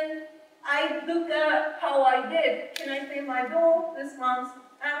then I look at how I did. Can I pay my bill this month?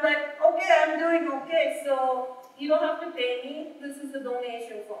 And I'm like, okay, I'm doing okay, so you don't have to pay me, this is a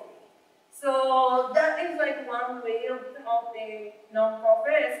donation for me. So that is like one way of helping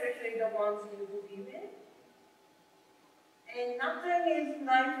nonprofit, especially the ones you believe in. And nothing in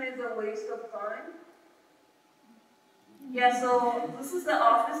life is a waste of time. Yeah, so this is the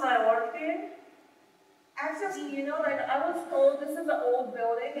office I worked in. Actually, like I was told this is an old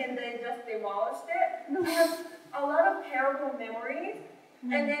building and they just demolished it. I have a lot of terrible memories.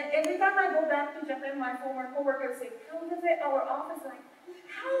 And then every time I go back to Japan, my former coworkers say, come visit our office. Like,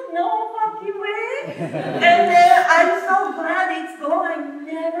 hell no, fuck you, way. And then I'm so glad it's gone. I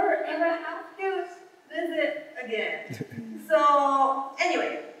never ever have to visit again. So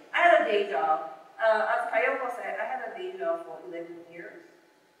anyway, I had a day job. As Kayoko said, I had a day job for 11 years.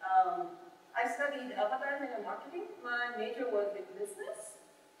 I studied advertising and marketing. My major was in business,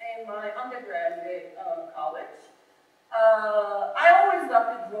 and my undergraduate college. I always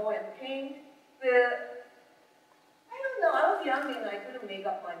loved to draw and paint, but I don't know, I was young and I couldn't make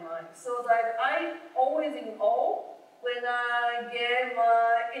up my mind. So like I always in awe when I get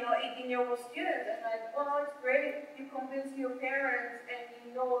my 18-year-old students and like, well, it's great, you convince your parents and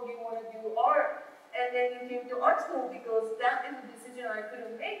you want to do art, and then you came to art school because that is a decision I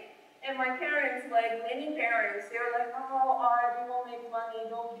couldn't make. And my parents, like many parents, they were like, oh, art, you won't make money,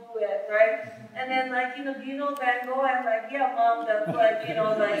 don't do it, right? And then like, do you know Van Gogh? I'm like, yeah, mom, that's like,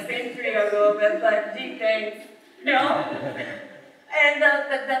 like century ago, but like, gee, thanks, And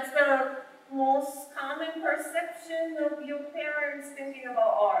that's the most common perception of your parents thinking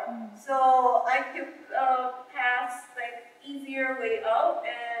about art. So I took a path, like, easier way out,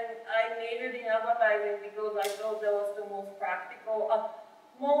 and I majored in advertising because I thought that was the most practical,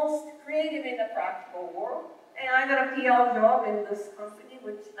 most creative in the practical world. and I got a PR job in this company,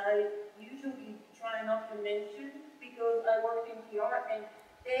 which I usually try not to mention because I work in PR, and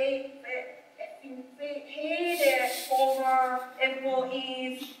they pay their former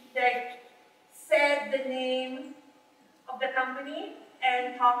employees, they said the name of the company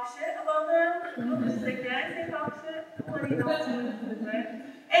and talk shit about them. Just like, did I say talk shit? What do you know? Right?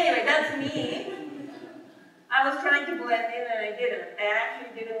 Anyway, that's me. I was trying to blend in and I didn't. I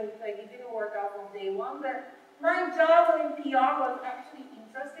actually didn't, like, it didn't work out from day one, but my job in PR was actually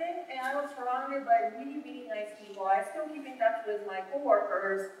interesting, and I was surrounded by really, really nice people. I still keep in touch with my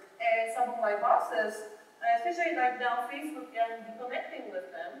coworkers and some of my bosses, especially like now Facebook, and connecting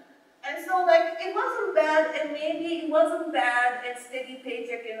with them. And so like, it wasn't bad, and maybe it wasn't bad and steady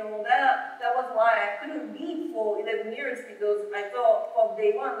paycheck and all that. That was why I couldn't leave for 11 years, because I thought from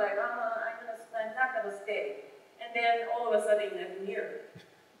day one, like, I'm not gonna stay. And then all of a sudden, 11 years.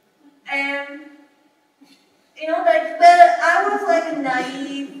 And, you know, like, but I was like a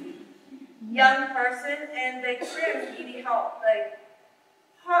naive young person, and the experience really helped. Like,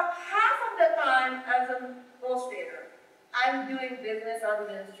 half of the time as an illustrator, I'm doing business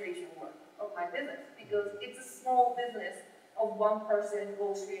administration work of my business, because it's a small business of one person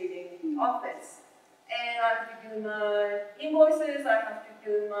illustrating office. And I have to do my invoices, I have to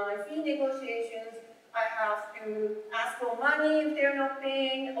do my fee negotiations, I have to ask for money if they're not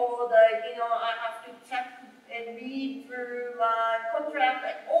paying, or like, you know, I have to check and read through my contract,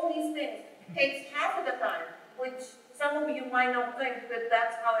 like all these things. It takes half of the time, which some of you might not think that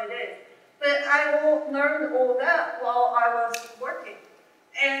that's how it is. But I learned all that while I was working.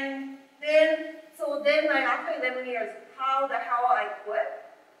 And then, so then like after 11 years, how the hell I quit,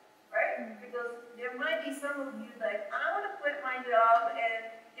 right? Because there might be some of you like, I want to quit my job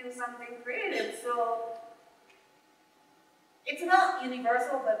and do something creative. So it's not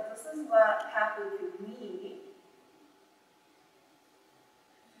universal, but this is what happened to me.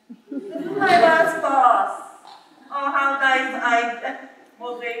 This is my last boss. Oh, how nice I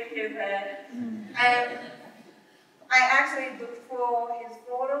mosaic his head. And I actually looked for his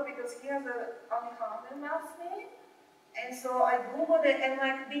photo because he has an uncommon last name. And so I Googled it, and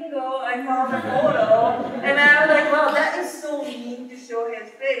like, bingo, I found a photo. And I was like, wow, that is so mean to show his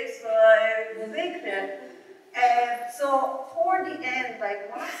face. So I mosaiced it. And so toward the end, like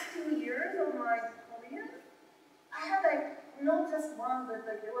last 2 years of my career, I had like not just one, but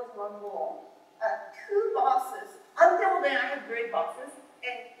like there was one more. 2 bosses. Until then, I had great bosses,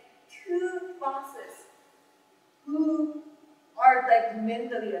 and 2 bosses who are like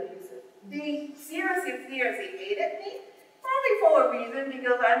mentally abusive. They seriously hated me. Probably for a reason,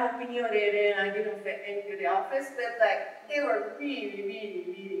 because I'm opinionated and I didn't fit into the office, but like they were really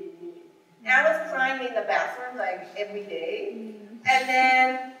mean. And I was crying in the bathroom like every day. And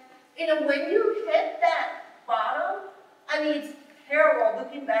then, you know, when you hit that bottom, I mean, it's terrible.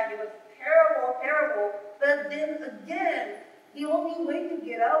 Looking back, it was terrible. But then again, the only way to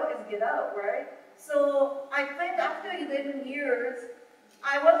get out is get out, right? So I think after 11 years,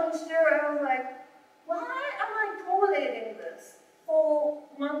 I wasn't sure. I was like, why am I tolerating this for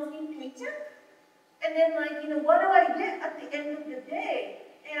monthly paycheck? And then like, you know, what do I get at the end of the day?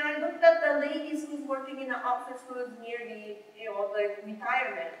 And I looked at the ladies who's working in the office who is near the, you know, like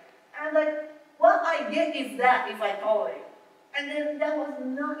retirement. And like, what I get is that if I tolerate. And then that was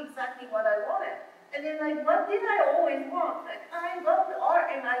not exactly what I wanted. And then like, what did I always want? Like, I loved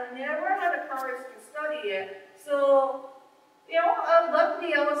art and I never had the courage to study it. So, you know,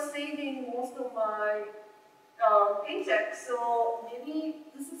 luckily I was saving most of my paycheck, so maybe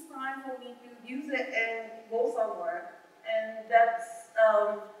this is time for me to use it and go somewhere. And that's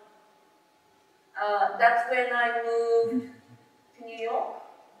when I moved to New York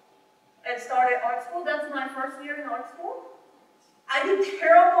and started art school. That's my first year in art school. I did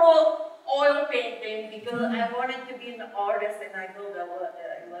terrible oil painting because I wanted to be an artist, and I know that what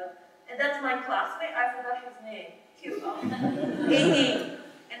I love. And that's my classmate. I forgot his name. Cute. Amy.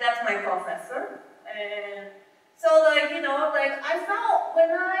 And that's my professor. And so, like, you know, like, I felt when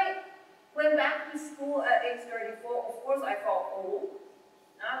I went back to school at age 34, of course, I felt old.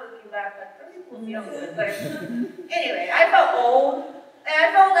 Now looking back, like, 34 was young, but anyway, I felt old, and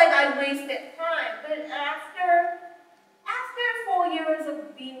I felt like I wasted time. But after 4 years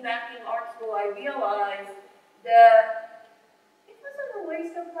of being back in art school, I realized that it wasn't a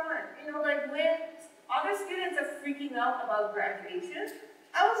waste of time. You know, like when other students are freaking out about graduation,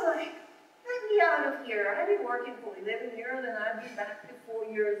 I was like, let me out of here. I've been working for 11 years and I've been back to 4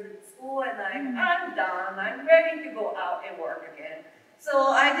 years in school, and I'm done. I'm ready to go out and work again. So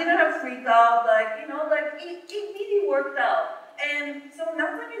I didn't have freak out, like, you know, like it really worked out. And so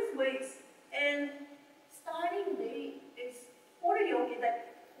nothing is waste. And starting date is for the yogi that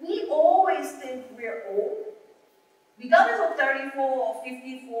we always think we're old, regardless of 34 or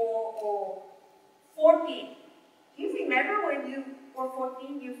 54 or 14. Do you remember when you were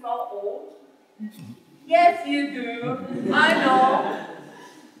 14, you felt old? Yes, you do. I know.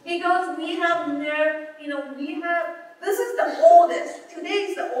 Because we have never, this is the oldest. Today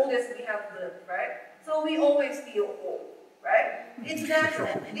is the oldest we have lived, right? So we always feel old, right? It's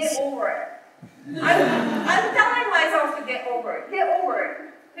natural. Get over it. I'm telling myself to get over it. Get over it.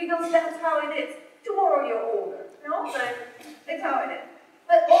 Because that's how it is. Tomorrow you're older. But it's how it is.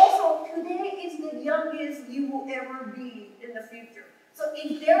 But also, today is the youngest you will ever be in the future. So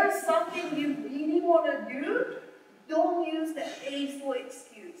if there is something you really want to do, don't use the age for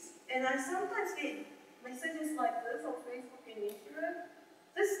excuse. And I sometimes get messages like this on Facebook and Instagram.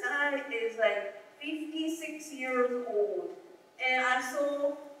 This guy is like 56 years old. And I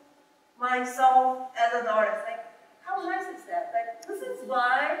saw myself as an artist. Like, how nice is that? Like, this is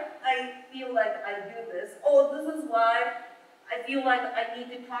why I feel like I do this. Or this is why I feel like I need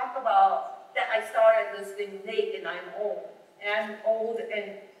to talk about that I started this thing late and I'm old. And I'm old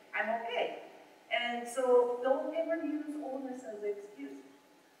and I'm okay. And so don't ever use oldness as an excuse.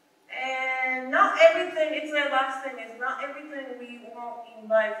 And not everything, it's the last thing, is not everything we want in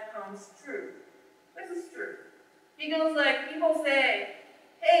life comes true. This is true. Because like people say,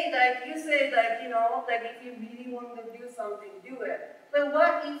 hey, like you say like, like if you really want to do something, do it. But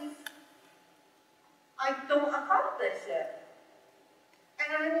what if I don't accomplish it?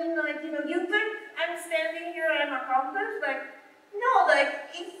 And I mean like, you think I'm standing here and I'm accomplished? Like, no, like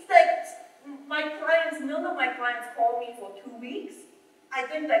it's like none of my clients call me for 2 weeks. I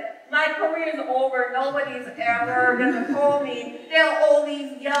think that my career is over, nobody's ever gonna call me. There are all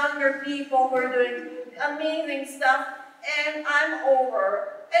these younger people who are doing amazing stuff, and I'm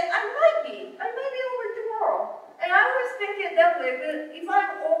over. And I might be over tomorrow. And I always think it that way, but if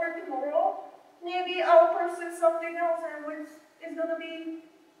I'm over tomorrow, maybe I'll pursue something else and which is gonna be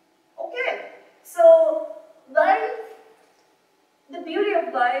okay. So life, the beauty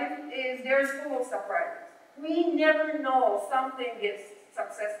of life is there's full of surprises. We never know if something gets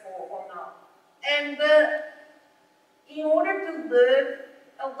successful or not. And in order to live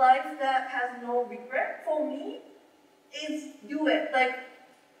a life that has no regret, for me, is do it. Like,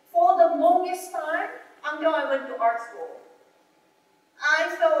 for the longest time, until I went to art school,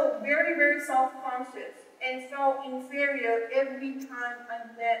 I felt very, very self-conscious and felt inferior every time I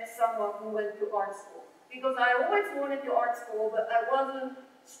met someone who went to art school. Because I always wanted to art school, but I wasn't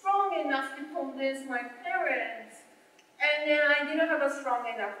strong enough to convince my parents. And then I didn't have a strong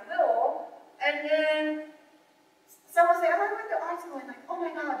enough will. And then someone said, oh, I went to art school. And I'm like, oh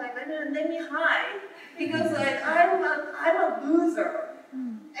my God, like, let me hide. Because like, I'm a loser.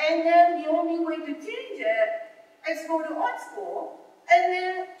 And then the only way to change it is go to art school. And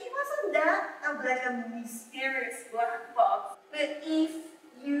then it wasn't that of like a mysterious black box. But if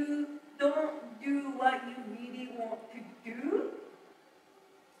you don't do what you really want to do,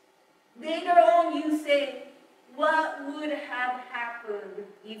 later on you say, what would have happened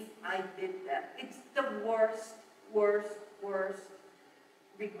if I did that? It's the worst, worst, worst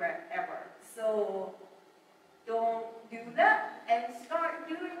regret ever. So don't do that and start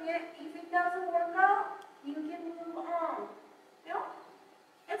doing it. If it doesn't work out, you can move on.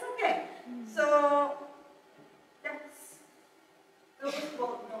 It's okay. So those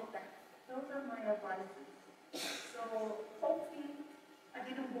both know that. Those are my advices. So hopefully I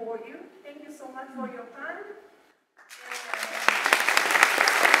didn't bore you. Thank you so much for your time.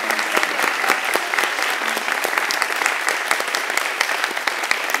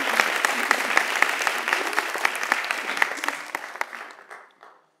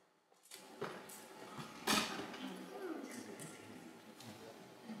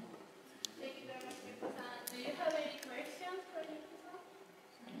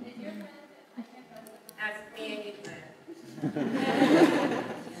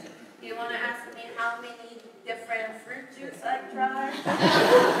 You want to ask me how many different fruit juice I tried?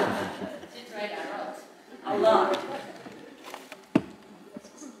 You tried a lot.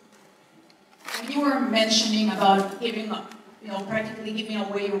 When you were mentioning about giving up, practically giving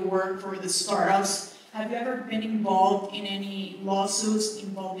away your work for the startups, have you ever been involved in any lawsuits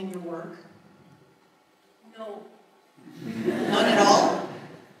involving your work? No. None at all?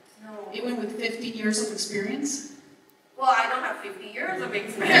 No. Even with 15 years of experience? Well, I don't have 50 years of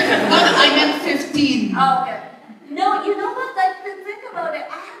experience. I meant 15. Oh, okay. No, you know what? Like, to think about it,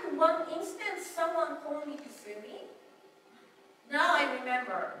 I had one instance, someone told me to sue me. Now I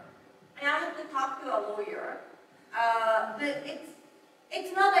remember. And I had to talk to a lawyer. But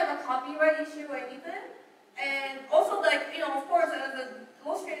it's not like a copyright issue or anything. And also, like, of course, as an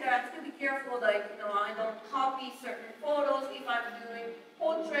illustrator, I have to be careful, like, I don't copy certain photos. If I'm doing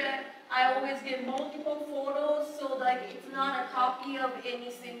portrait, I always get multiple photos, so, like, it's not a copy of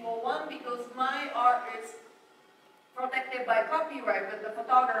any single one, because my art is protected by copyright, but the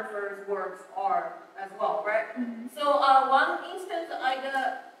photographer's works are as well, right? So, one instance I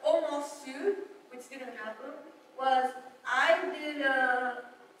got almost sued, which didn't happen, was I did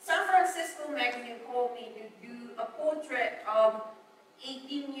San Francisco magazine called me to do a portrait of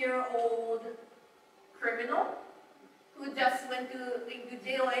 18-year-old criminal who just went into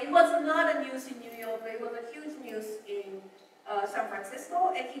jail. And it was not a news in New York, but it was a huge news in San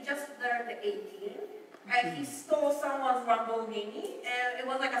Francisco, and he just turned 18. And he stole someone's Lamborghini, and it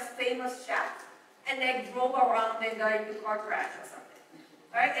was like a famous chef, and they drove around and got into car crash or something.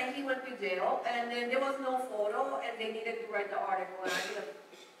 Right? And he went to jail, and then there was no photo, and they needed to write the article, and I did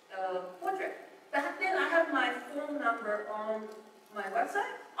a portrait. Back then, I had my phone number on my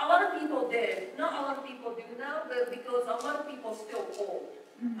website. A lot of people did. Not a lot of people do now, but because a lot of people still call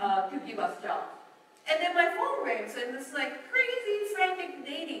to give us jobs. And then my phone rings, and this like crazy, frantic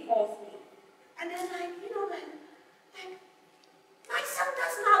lady calls me. And then like, my son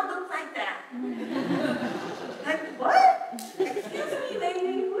does not look like that. Like, what? Excuse me,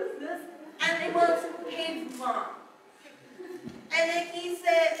 lady, who's this? And it was his mom. And then he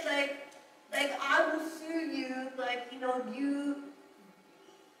said, like, I will sue you, like,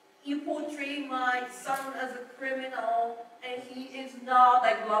 you portray my son as a criminal, and he is not,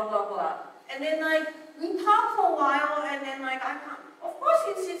 like, blah, blah, blah. And then, like, we talked for a while, and then, like, of course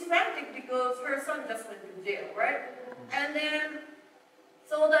she's frantic because her son just went to jail, right? And then,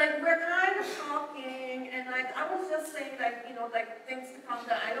 so, like, we're kind of talking, and, like, I was just saying, like, like, things to calm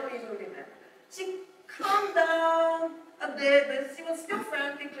down. I don't even remember. She calmed down a bit, but she was still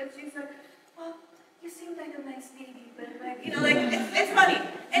frantic, but she's like, well, you seem like a nice lady, but, like, like, it's funny.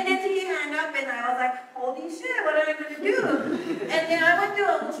 And then she hung up, and I was like, holy shit, what am I going to do? And then I went to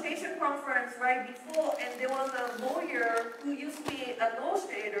an illustration conference right before, and there was a lawyer who used to be an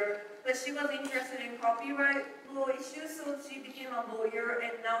illustrator, but she was interested in copyright law issues, so she became a lawyer,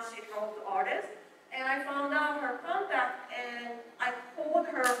 and now she helps artists. And I found out her contact, and I called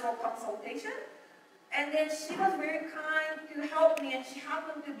her for consultation. And then she was very kind to help me, and she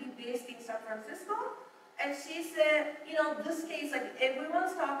happened to be based in San Francisco. And she said, this case, like,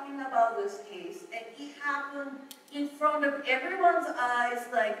 everyone's talking about this case, and it happened in front of everyone's eyes,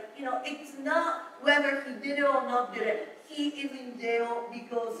 like, it's not whether he did it or not did it. He is in jail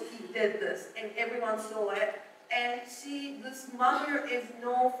because he did this, and everyone saw it. And this mother is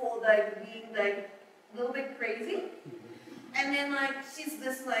known for, like, being, like, a little bit crazy. And then, like, she's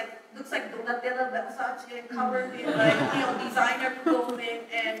this, like, looks like Donatella Versace, covered in, like, designer clothing.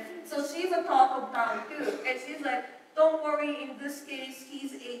 And so she's a talk of town, too. And she's like, don't worry, in this case,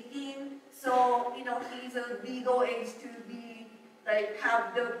 he's 18, so, he's a legal age to be, like,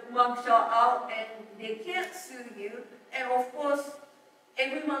 have the mugshot out, and they can't sue you. And, of course,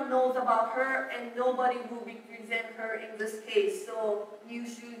 everyone knows about her, and nobody will represent her in this case. So you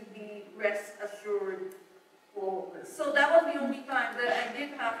should be rest assured. So that was the only time that I did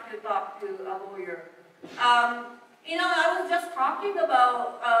have to talk to a lawyer. I was just talking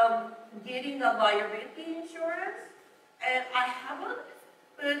about getting a liability insurance, and I haven't,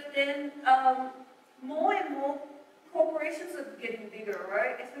 but then more and more corporations are getting bigger,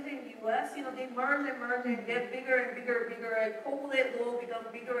 right? Especially in the US, they merge and get bigger and bigger and bigger, and corporate law becomes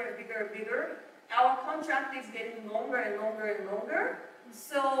bigger and bigger and bigger. Our contract is getting longer and longer and longer.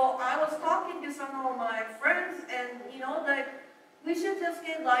 So I was talking to some of my friends, and like, we should just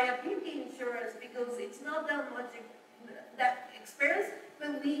get liability insurance because it's not that much that expensive.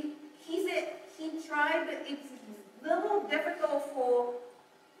 But he tried. It's a little difficult for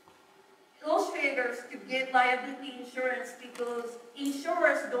illustrators to get liability insurance because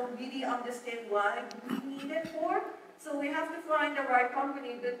insurers don't really understand why we need it for. So we have to find the right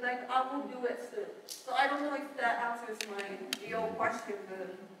company, but like, I will do it soon. So I don't know if that answers your question,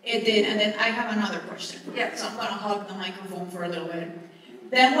 but... It did, and then I have another question. Yeah. So I'm going to hug the microphone for a little bit.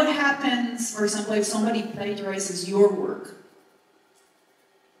 Then what happens, for example, if somebody plagiarizes your work?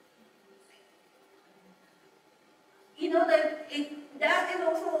 That is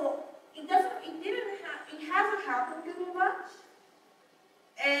also, it hasn't happened to me much.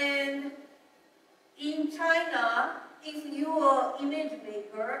 And in China, if you are an image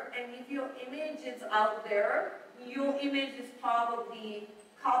maker, and if your image is out there, your image is probably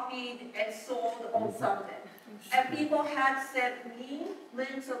copied and sold on something. And people had sent me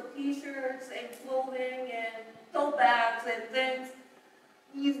links of t-shirts and clothing and tote bags and things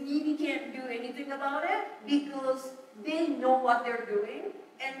you really can't do anything about it because they know what they're doing,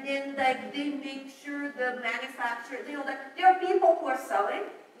 and then like they make sure the manufacturer, like there are people who are selling.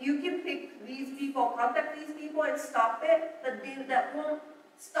 You can pick these people, contact these people, and stop it, but that won't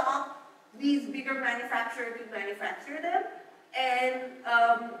stop these bigger manufacturers to manufacture them. And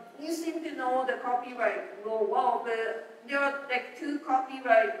you seem to know the copyright law well, but there are like 2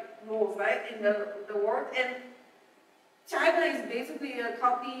 copyright laws, right, in the world, and China is basically a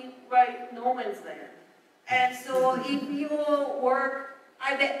copyright no man's land. And so if your work,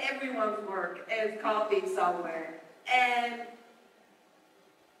 I bet everyone's work is copied somewhere. And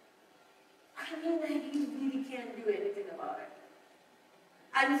I mean, like, you really can't do anything about it.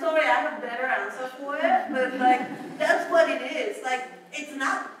 I'm sorry, I have a better answer for it, but like, that's what it is. Like, it's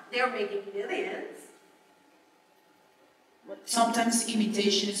not they're making millions. Sometimes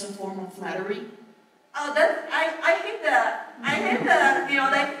imitation is a form of flattery. Oh, I hate that. I hate that,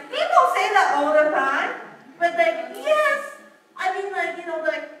 like, people say that all the time, but like, yes, I mean, like,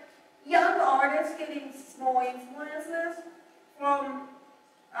 like, young artists getting small influences from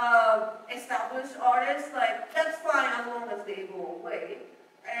established artists, like, that's fine as long as they go away.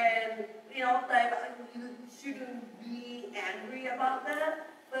 And, like, you shouldn't be angry about that,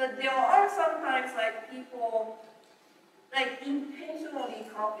 but there are sometimes, like, people like intentionally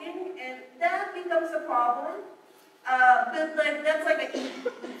copying, and that becomes a problem. But like that's like each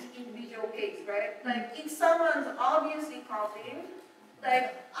individual case, right? Like if someone's obviously copying,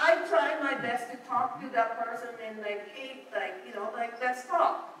 like I try my best to talk to that person and like, hey, like like let's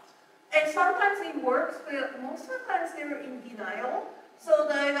talk. And sometimes it works, but most of the times they're in denial. So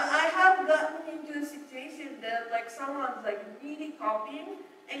like I have gotten into a situation that like someone's like really copying,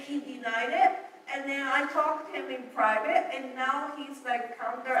 and he denied it. And then I talked to him in private, and now he's like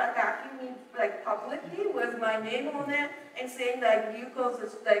counter-attacking me like publicly with my name on it and saying like Yuko's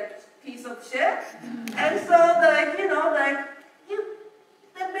is like piece of shit. And so like like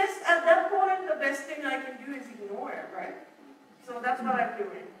the best at that point the best thing I can do is ignore it, right? So that's what I'm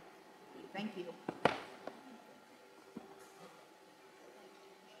doing. Thank you.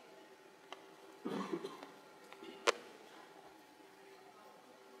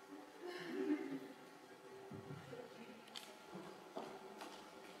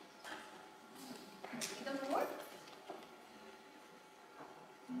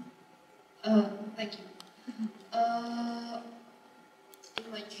 Thank you.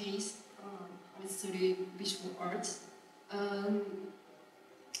 In my case, I studied visual arts. A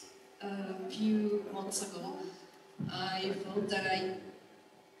few months ago, I felt that I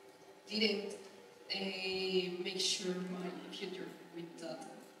didn't make sure my future with that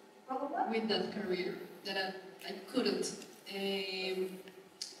career, that I couldn't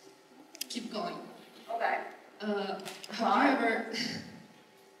keep going. Okay. Have you ever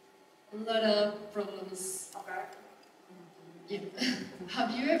a lot of problems? Okay. Yeah.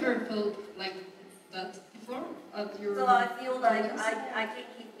 Have you ever felt like that before at your? So I feel like I can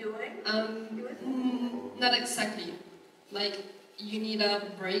keep doing. Not exactly. Like you need a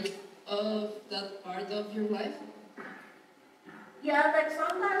break of that part of your life. Yeah, like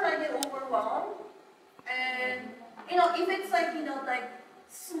sometimes I get overwhelmed, and if it's like like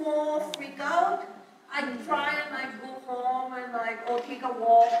small freak out, I try and like go home and like or take a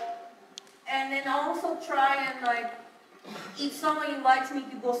walk, and then also try and like if someone invites me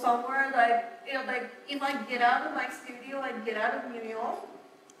to go somewhere, like like if I get out of my studio, I get out of New York,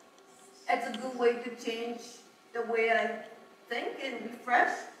 it's a good way to change the way I think and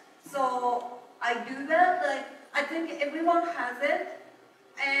refresh. So I do that. Like I think everyone has it,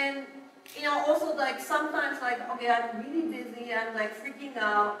 and also like sometimes like okay, I'm really busy, I'm like freaking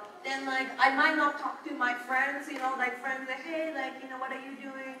out. Then like I might not talk to my friends, like friends like hey, like what are you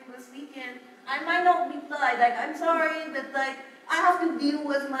doing this weekend? I might not reply, like I'm sorry, but like I have to deal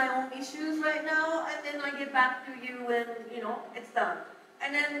with my own issues right now, and then I get back to you when it's done.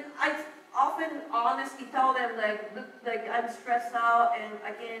 And then I often honestly tell them like look, like I'm stressed out and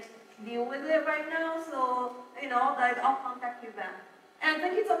I can't deal with it right now, so like I'll contact you back. And I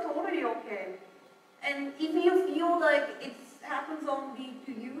think it's totally okay. And if you feel like it happens only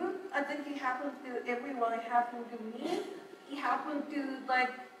to you, I think it happens to everyone. It happened to me. It happened to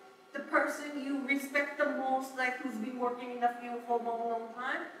like the person you respect the most, like who's been working in the field for a long, long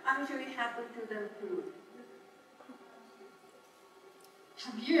time. I'm sure it happened to them too.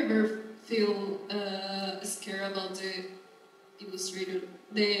 Have you ever feel scared about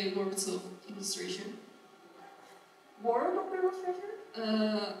the words of illustration? Word of illustration?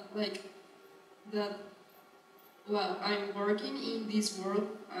 Like that. Well, I'm working in this world.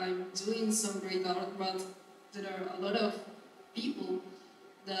 I'm doing some great art, but there are a lot of people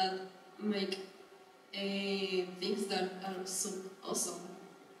that make things that are so awesome.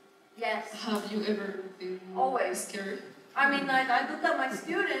 Yes. Have you ever been Always. scared? I mean, like, I look at my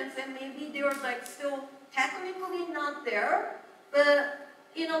students and maybe they're like still technically not there, but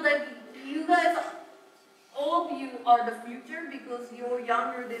you know, like you guys, all of you are the future because you're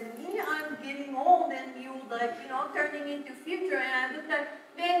younger than me. I'm getting old and you like, you know, turning into future, and I look like,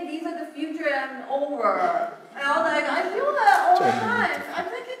 man, these are the future and over. And I was like, I feel that all the time. I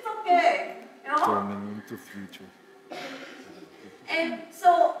think it's okay, you know? Turning into future. And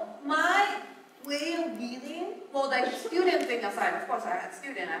so my way of dealing, well, like student thing aside, of course I had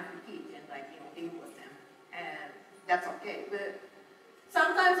student, I have to teach and like, you know, deal with them, and that's okay. But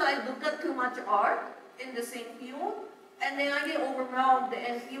sometimes I look at too much art in the same field, and then I get overwhelmed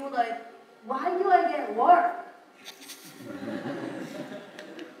and feel like, why do I get work?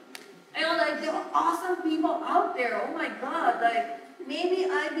 You know, like there are awesome people out there. Oh my God, like maybe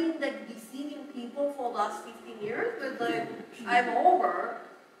I've been like deceiving people for the last 15 years, but like I'm over.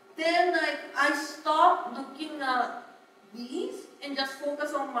 Then like I stop looking at these and just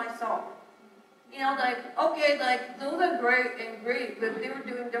focus on myself. You know, like, okay, like those are great, but they were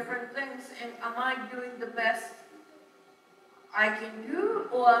doing different things, and am I doing the best I can do,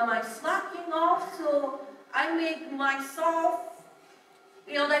 or am I slacking off? So I make myself,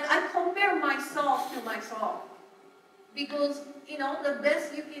 you know, like I compare myself to myself. Because, you know, the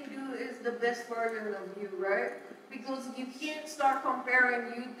best you can do is the best version of you, right? Because you can't start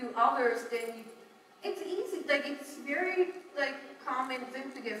comparing you to others, then you, it's easy, like it's very like common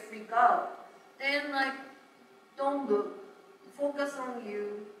thing to get freaked out. Then like, don't look, focus on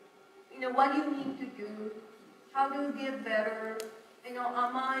you, you know, what you need to do, how do you get better, you know,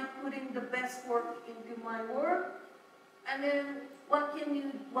 am I putting the best work into my work? And then what can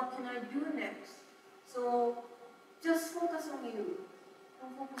I do next? So just focus on you,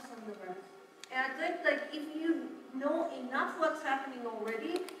 don't focus on the rest. And I think like if you know enough what's happening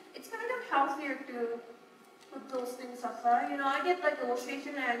already, it's kind of healthier to put those things aside. You know, I get like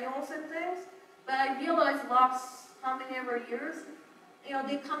illustration annuals and things, but I realized last how many ever years, you know,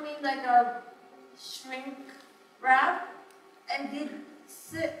 they come in like a shrink wrap and they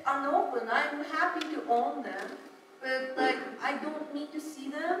sit unopened. I'm happy to own them, but like I don't need to see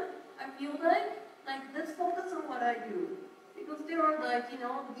them. I feel like let's focus on what I do. Because there are like, you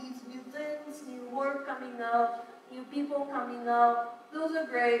know, these new things, new work coming out, new people coming out. Those are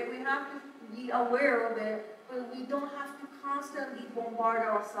great. We have to be aware of it, but we don't have to constantly bombard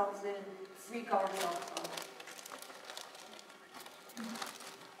ourselves and freak ourselves out. I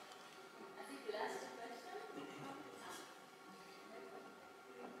think you asked a question.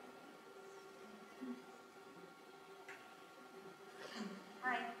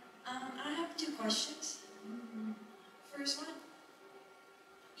 Hi. I have two questions. First one,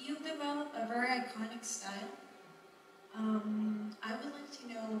 you developed a very iconic style. I would like to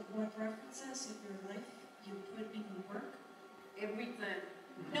know what references of your life you put in your work. Everything.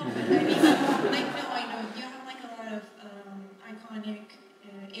 No, but I mean, I know. You have like a lot of iconic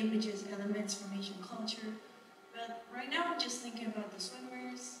images, elements from Asian culture. But right now, I'm just thinking about the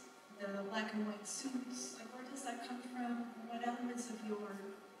swimwears, the black and white suits. Like, where does that come from? What elements of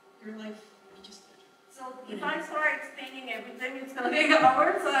your life you just put? So if I start explaining everything, it's gonna take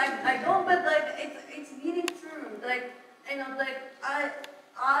hours. So I don't, but like it's really true. Like, you know, like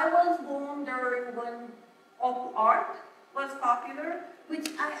I was born during when art was popular, which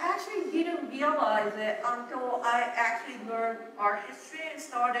I actually didn't realize it until I actually learned art history and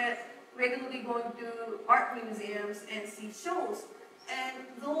started regularly going to art museums and see shows. And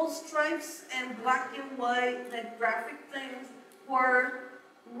those stripes and black and white, like graphic things, were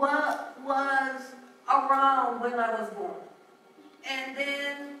what was around when I was born. And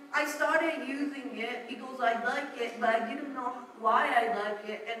then I started using it because I like it, but I didn't know why I like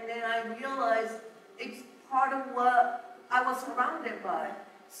it. And then I realized it's part of what I was surrounded by.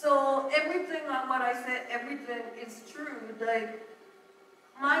 So everything on what I said, everything is true. Like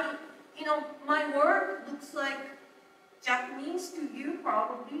my work looks like Japanese to you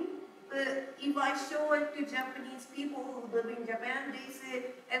probably, but if I show it to Japanese people who live in Japan, they say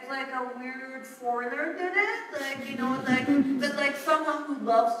it's like a weird foreigner did it, like, you know, like, but like someone who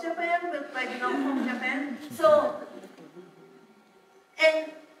loves Japan, but like not from Japan. So,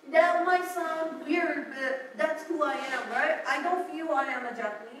 and that might sound weird, but that's who I am, right? I don't feel I am a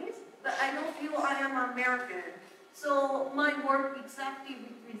Japanese, but I don't feel I am American. So my work exactly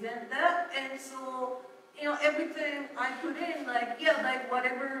represents that, and so, you know, everything I put in, like, yeah, like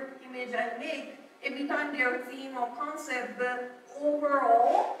whatever image I make, every time they're theme or concept, but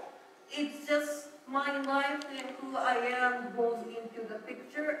overall, it's just my life and who I am goes into the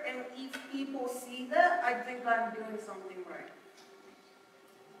picture, and if people see that, I think I'm doing something right.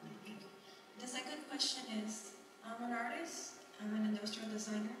 The second question is, I'm an artist, I'm an industrial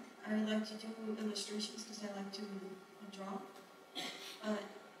designer. I like to do illustrations because I like to draw. But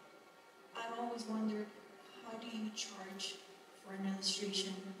I've always wondered, how do you charge for an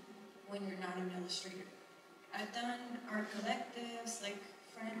illustration when you're not an illustrator? I've done art collectives, like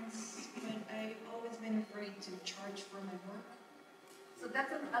friends, but I've always been afraid to charge for my work. So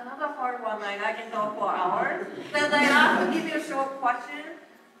that's another hard one, like I can talk for hours. But like, I have to give you a short question.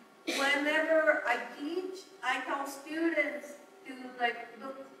 Whenever I teach, I tell students to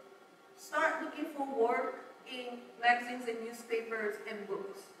start looking for work in magazines and newspapers and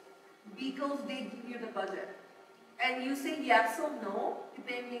books, because they give you the budget. And you say yes or no,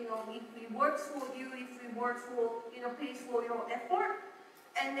 depending on if it works for you, if it works for, pays for your effort.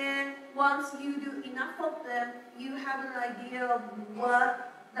 And then once you do enough of them, you have an idea of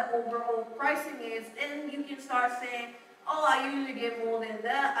what the overall pricing is, and you can start saying, oh, I usually get more than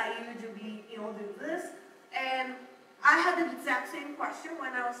that, I usually, do this. And I had the exact same question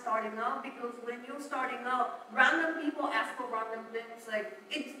when I was starting out, because when you're starting out, random people ask for random things, like,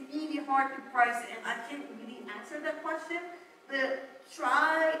 it's really hard to price, and I can't really answer that question, but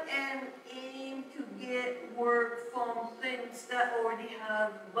try and aim to get work from things that already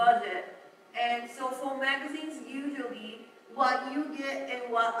have budget. And so for magazines, usually, what you get and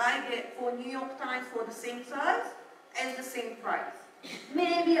what I get for New York Times for the same size and the same price.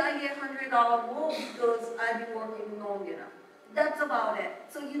 Maybe I get $100 more because I've been working long enough. That's about it.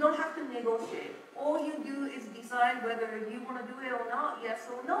 So you don't have to negotiate. All you do is decide whether you want to do it or not, yes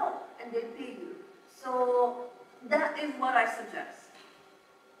or no, and they pay you. So that is what I suggest.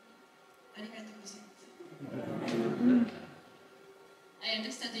 I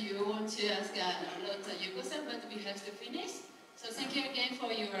understand that you want to ask a lot of Yuko-san, but we have to finish. So thank you again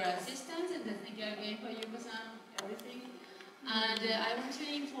for your assistance, and thank you again for Yuko-san, everything. And I want to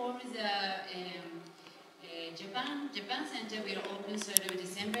inform the Japan Center will open 3rd of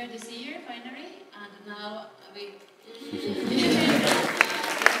December this year, finally. And now we are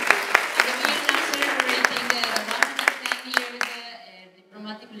now celebrating the 110 years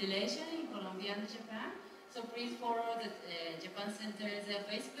diplomatic relation in Colombia and Japan. So please follow the Japan Center's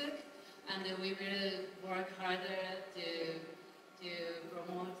Facebook, and we will work harder to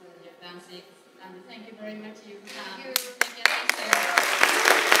promote Japan 6. And thank you very much, Yuko-san. Thank you. Thank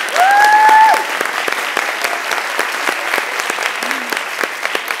you.